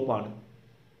 1 സ്ലോപ്പ് ആണ്.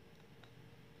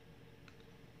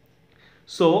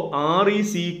 So R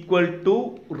is equal to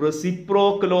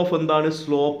reciprocal of എന്താണ്?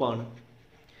 സ്ലോപ്പ് ആണ്.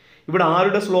 ഇവിടെ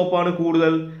ആരുടെ സ്ലോപ്പാണ്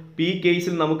കൂടുതൽ? ഈ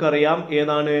കേസിൽ നമുക്കറിയാം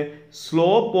ഏതാണ്?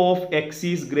 Slope of X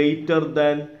is greater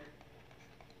than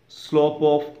slope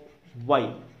of Y.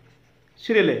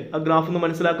 ശരിയല്ലേ? ആ ഗ്രാഫ് ഒന്ന്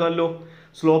മനസ്സിലാക്കാമല്ലോ.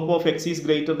 Slope of X is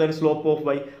greater than slope of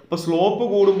Y. അപ്പോൾ സ്ലോപ്പ്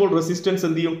കൂടുമ്പോൾ റെസിസ്റ്റൻസ്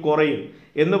എന്ത് ചെയ്യും? കുറയും.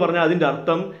 എന്ന് പറഞ്ഞാൽ അതിൻ്റെ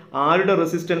അർത്ഥം ആരുടെ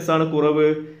റെസിസ്റ്റൻസ് ആണ് കുറവ്?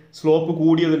 സ്ലോപ്പ്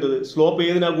കൂടിയതിൻ്റെ. സ്ലോപ്പ്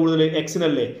ഏതിനാ കൂടുതൽ?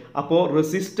 എക്സിനല്ലേ? അപ്പോൾ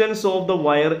resistance of the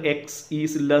wire X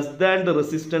is less than the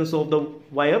resistance of the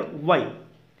wire Y.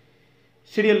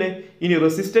 ശരിയല്ലേ? ഇനി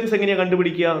റെസിസ്റ്റൻസ് എങ്ങനെയാണ്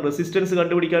കണ്ടുപിടിക്കുക? റെസിസ്റ്റൻസ്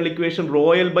കണ്ടുപിടിക്കാനുള്ള equation rho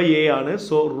L by A ആണ്.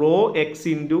 So rho X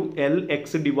into L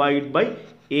X divide by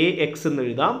A X എന്ന്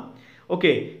എഴുതാം.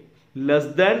 Okay,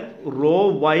 less than rho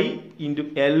Y into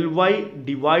L Y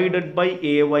divided by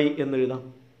A Y എന്ന് എഴുതാം.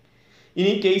 ഇനി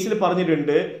ഈ കേസിൽ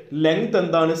പറഞ്ഞിട്ടുണ്ട് ലെങ്ത്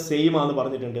എന്താണ്? സെയിം ആണെന്ന്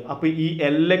പറഞ്ഞിട്ടുണ്ട്. അപ്പോൾ ഈ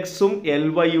എൽ എക്സും എൽ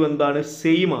വൈയും എന്താണ്?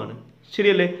 സെയിം ആണ്.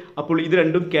 ശരിയല്ലേ? അപ്പോൾ ഇത്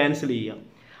രണ്ടും ക്യാൻസൽ ചെയ്യാം.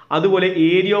 അതുപോലെ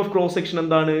ഏരിയ ഓഫ് ക്രോസ് സെക്ഷൻ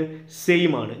എന്താണ്?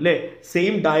 സെയിം ആണ്, അല്ലേ?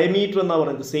 സെയിം ഡയമീറ്റർ എന്നാണ്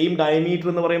പറയുന്നത്. സെയിം ഡയമീറ്റർ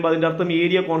എന്ന് പറയുമ്പോൾ അതിൻ്റെ അർത്ഥം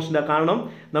ഏരിയ കോൺസ്റ്റന്റ് ആണ്. കാരണം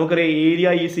നമുക്കറിയാം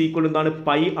ഏരിയ ഈസ് ഈക്വൽ എന്താണ്?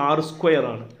 πr²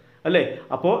 ആണ്, അല്ലേ?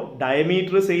 അപ്പോൾ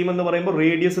ഡയമീറ്റർ സെയിം എന്ന് പറയുമ്പോൾ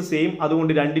റേഡിയസ് സെയിം.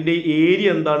 അതുകൊണ്ട് രണ്ടിൻ്റെ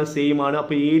ഏരിയ എന്താണ്? സെയിം ആണ്.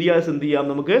 അപ്പോൾ ഏരിയാസ് എന്ത് ചെയ്യാം?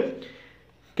 നമുക്ക്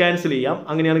ക്യാൻസൽ ചെയ്യാം.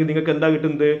 അങ്ങനെയാണെങ്കിൽ നിങ്ങൾക്ക് എന്താ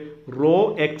കിട്ടുന്നത്? Rho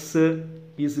X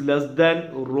is less than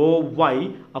rho Y.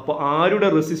 അപ്പോൾ ആരുടെ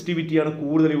റെസിസ്റ്റിവിറ്റിയാണ്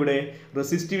കൂടുതൽ ഇവിടെ?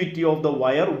 Resistivity of the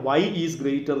wire Y is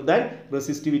greater than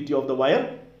resistivity of the wire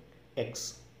X.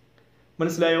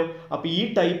 മനസ്സിലായോ? അപ്പോൾ ഈ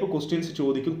ടൈപ്പ് ക്വസ്റ്റ്യൻസ്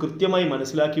ചോദിക്കും, കൃത്യമായി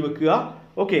മനസ്സിലാക്കി വെക്കുക.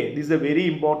 Okay, this is A very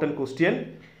important question.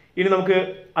 ഇനി നമുക്ക്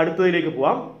അടുത്തതിലേക്ക്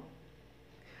പോവാം.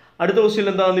 അടുത്ത ക്വസ്റ്റ്യൻ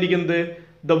എന്താ വന്നിരിക്കുന്നത്?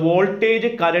 The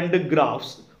voltage current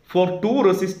graphs for two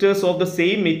resistors of the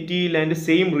same material and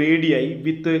same radii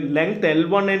with length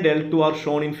L1 and L2 are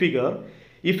shown in figure.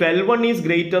 If L1 is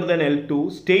greater than L2,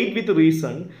 state with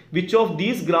reason which of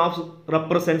these graphs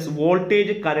represents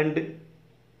voltage current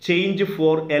change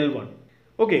for L1.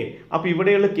 Okay, അപ്പോൾ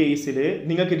ഇവിടെയുള്ള കേസിൽ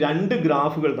നിങ്ങൾക്ക് രണ്ട്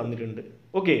ഗ്രാഫുകൾ തന്നിട്ടുണ്ട്.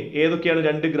 Okay, ഏതൊക്കെയാണ്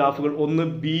രണ്ട് ഗ്രാഫുകൾ? ഒന്ന്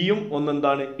ബിയും ഒന്ന്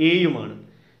എന്താണ്? എയുമാണ്.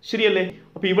 ശരിയല്ലേ?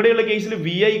 അപ്പോൾ ഇവിടെയുള്ള കേസിൽ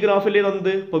വി ഐ ഗ്രാഫല്ലേ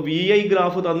തന്നത്. അപ്പോൾ വി ഐ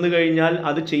ഗ്രാഫ് തന്നു കഴിഞ്ഞാൽ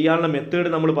അത് ചെയ്യാനുള്ള മെത്തേഡ്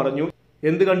നമ്മൾ പറഞ്ഞു.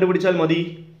 എന്ത് കണ്ടുപിടിച്ചാൽ മതി?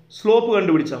 സ്ലോപ്പ്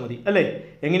കണ്ടുപിടിച്ചാൽ മതി, അല്ലേ?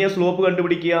 എങ്ങനെയാണ് സ്ലോപ്പ്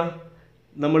കണ്ടുപിടിക്കുക?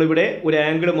 നമ്മളിവിടെ ഒരു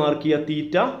ആംഗിൾ മാർക്ക് ചെയ്യുക,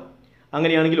 തീറ്റ.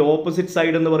 അങ്ങനെയാണെങ്കിൽ ഓപ്പോസിറ്റ്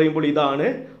സൈഡ് എന്ന് പറയുമ്പോൾ ഇതാണ്.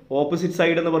 ഓപ്പോസിറ്റ്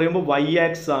സൈഡ് എന്ന് പറയുമ്പോൾ വൈ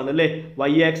ആക്സ് ആണ്, അല്ലേ?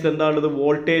 വൈ ആക്സിൽ എന്താണുള്ളത്?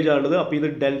 വോൾട്ടേജ് ആണുള്ളത്. അപ്പോൾ ഇത്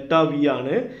ഡെൽറ്റ വി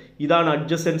ആണ്. ഇതാണ്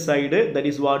adjacent side, that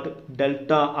is what?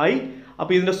 Delta I.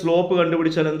 അപ്പോൾ ഇതിൻ്റെ സ്ലോപ്പ്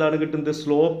കണ്ടുപിടിച്ചാൽ എന്താണ് കിട്ടുന്നത്?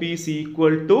 Slope is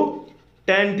equal to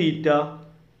tan theta,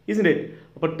 isn't it?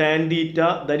 അപ്പോൾ tan theta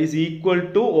that is equal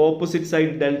to opposite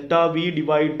side delta V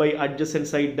divide by adjacent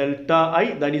side delta I,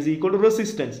 that is equal to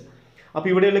resistance. അപ്പോൾ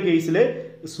ഇവിടെയുള്ള കേസിൽ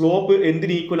slope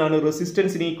എന്തിന് equal ആണ്?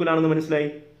 റെസിസ്റ്റൻസിന് equal ആണെന്ന് മനസ്സിലായി.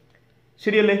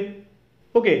 ശരിയല്ലേ?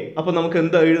 Okay, അപ്പോൾ നമുക്ക്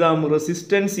എന്താ എഴുതാം?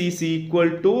 Resistance is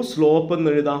equal to slope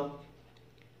എന്ന് എഴുതാം.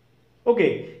 ഓക്കെ,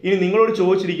 ഇനി നിങ്ങളോട്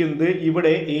ചോദിച്ചിരിക്കുന്നത്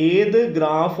ഇവിടെ ഏത്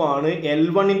ഗ്രാഫാണ്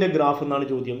L1ന്റെ ഗ്രാഫ് എന്നാണ്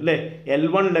ചോദ്യം അല്ലേ.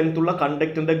 L1 ലെങ്ത് ഉള്ള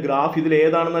കണ്ടക്ടറിന്റെ ഗ്രാഫ് ഇതിൽ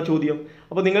ഏതാണെന്ന ചോദ്യം.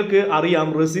 അപ്പോൾ നിങ്ങൾക്ക് അറിയാം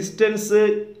റെസിസ്റ്റൻസ്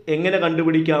എങ്ങനെ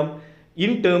കണ്ടുപിടിക്കാം.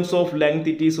 In terms of length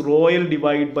it is royal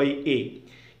divide by A.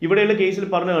 ഇവിടെയുള്ള കേസിൽ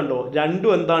പറഞ്ഞു കണ്ടോ,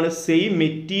 രണ്ടും എന്താണ്, സെയിം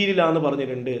മെറ്റീരിയൽ ആണെന്ന്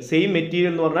പറഞ്ഞിട്ടുണ്ട്. സെയിം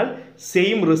മെറ്റീരിയൽ എന്ന് പറഞ്ഞാൽ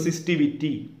സെയിം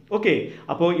റെസിസ്റ്റിവിറ്റി. ഓക്കെ,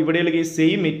 അപ്പോൾ ഇവിടെയുള്ള കേസ്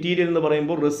സെയിം മെറ്റീരിയൽ എന്ന്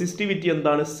പറയുമ്പോൾ റെസിസ്റ്റിവിറ്റി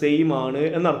എന്താണ്, സെയിം ആണ്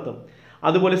എന്നർത്ഥം.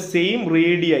 അതുപോലെ സെയിം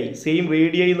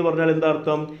റേഡിയായി എന്ന് പറഞ്ഞാൽ എന്താ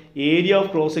അർത്ഥം, ഏരിയ ഓഫ്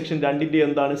ക്രോസ് സെക്ഷൻ രണ്ടിൻ്റെ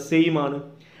എന്താണ്, സെയിം ആണ്.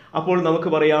 അപ്പോൾ നമുക്ക്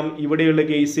പറയാം ഇവിടെയുള്ള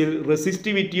കേസിൽ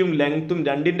റെസിസ്റ്റിവിറ്റിയും ലെങ്ത്തും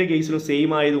രണ്ടിൻ്റെ കേസിലും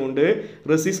സെയിം ആയതുകൊണ്ട്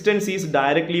resistance is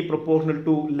directly proportional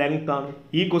to length ആണ്.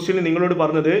 ഈ ക്വസ്റ്റ്യനിൽ നിങ്ങളോട്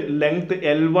പറഞ്ഞത് length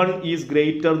L1 is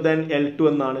greater than L2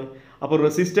 എന്നാണ്. അപ്പോൾ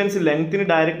റെസിസ്റ്റൻസ് ലെങ്ത്തിന്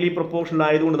ഡയറക്ട്ലി പ്രൊപ്പോർഷണൽ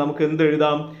ആയതുകൊണ്ട് നമുക്ക് എന്ത്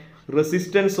എഴുതാം,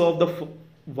 resistance of the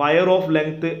wire of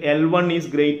length L1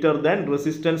 is greater than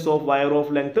resistance of wire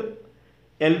of length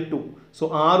L2. So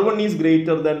R1 is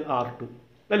greater than R2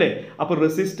 അല്ലേ. അപ്പോൾ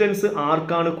resistance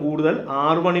ആർക്കാണ് കൂടുതൽ,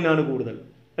 R1നാണ് കൂടുതൽ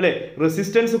അല്ലേ.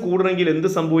 റെസിസ്റ്റൻസ് കൂടണമെങ്കിൽ എന്ത്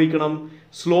സംഭവിക്കണം,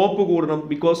 സ്ലോപ്പ് കൂടണം.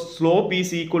 Because slope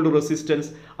is equal to resistance.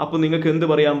 അപ്പോൾ നിങ്ങൾക്ക് എന്ത്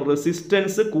പറയാം,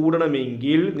 റെസിസ്റ്റൻസ്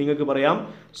കൂടണമെങ്കിൽ നിങ്ങൾക്ക് പറയാം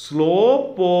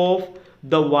slope of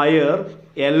the wire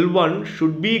L1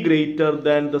 should be greater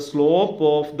than the slope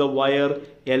of the wire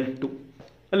L2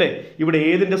 അല്ലേ. ഇവിടെ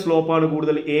ഏതിൻ്റെ സ്ലോപ്പാണ്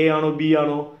കൂടുതൽ, എ ആണോ ബി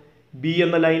ആണോ, ബി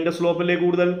എന്ന ലൈനിൻ്റെ സ്ലോപ്പല്ലേ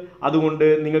കൂടുതൽ. അതുകൊണ്ട്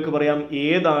നിങ്ങൾക്ക് പറയാം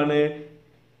ഏതാണ്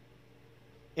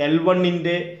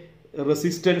L1ന്റെ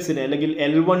റെസിസ്റ്റൻസിനെ അല്ലെങ്കിൽ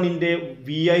L1ന്റെ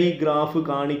VI ഗ്രാഫ്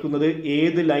കാണിക്കുന്നത്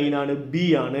ഏത് ലൈനാണ്, ബി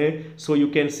ആണ്. So you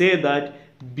can say that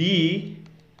be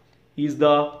is the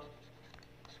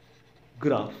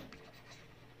graph,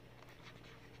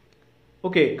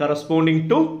 okay, corresponding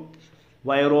two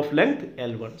wire of length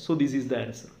L1. So this is the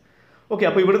answer. Okay,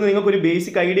 അപ്പോൾ ഇവിടുന്ന് നിങ്ങൾക്ക് ഒരു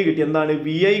ബേസിക് ഐഡിയ കിട്ടി. എന്താണ്,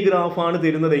 VI ഗ്രാഫാണ്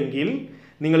തരുന്നതെങ്കിൽ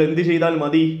നിങ്ങൾ എന്ത് ചെയ്താൽ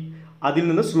മതി, അതിൽ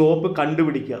നിന്ന് സ്ലോപ്പ്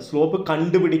കണ്ടുപിടിക്കുക. സ്ലോപ്പ്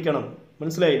കണ്ടുപിടിക്കണം,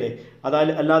 മനസ്സിലായില്ലേ.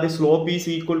 അല്ലാതെ slope is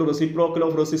equal to reciprocal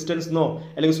of resistance എന്നോ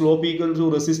അല്ലെങ്കിൽ സ്ലോപ്പ് ഈക്വൽ ടു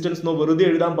റെസിസ്റ്റൻസ് എന്നോ വെറുതെ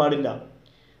എഴുതാൻ പാടില്ല,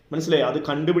 മനസ്സിലായി. അത്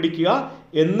കണ്ടുപിടിക്കുക,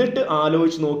 എന്നിട്ട്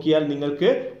ആലോചിച്ച് നോക്കിയാൽ നിങ്ങൾക്ക്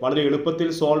വളരെ എളുപ്പത്തിൽ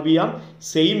സോൾവ് ചെയ്യാം.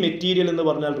 സെയിം മെറ്റീരിയൽ എന്ന്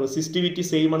പറഞ്ഞാൽ റെസിസ്റ്റിവിറ്റി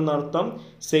സെയിം എന്നർത്ഥം,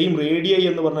 സെയിം റേഡിയൈ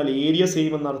എന്ന് പറഞ്ഞാൽ ഏരിയ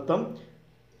സെയിം എന്നർത്ഥം.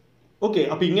 ഓക്കെ,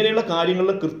 അപ്പോൾ ഇങ്ങനെയുള്ള കാര്യങ്ങൾ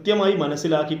കൃത്യമായി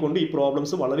മനസ്സിലാക്കിക്കൊണ്ട് ഈ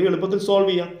പ്രോബ്ലംസ് വളരെ എളുപ്പത്തിൽ സോൾവ്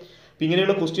ചെയ്യാം. അപ്പോൾ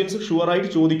ഇങ്ങനെയുള്ള ക്വസ്റ്റ്യൻസ് ഷുവറായിട്ട്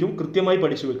ചോദിക്കും, കൃത്യമായി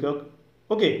പഠിച്ചു വെക്കുക.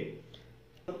 ഓക്കെ,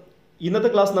 ഇന്നത്തെ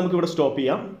ക്ലാസ് നമുക്കിവിടെ സ്റ്റോപ്പ്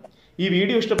ചെയ്യാം. ഈ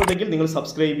വീഡിയോ ഇഷ്ടപ്പെട്ടെങ്കിൽ നിങ്ങൾ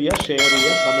സബ്സ്ക്രൈബ് ചെയ്യുക, ഷെയർ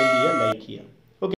ചെയ്യുക, കമൻറ്റ് ചെയ്യുക, ലൈക്ക് ചെയ്യുക.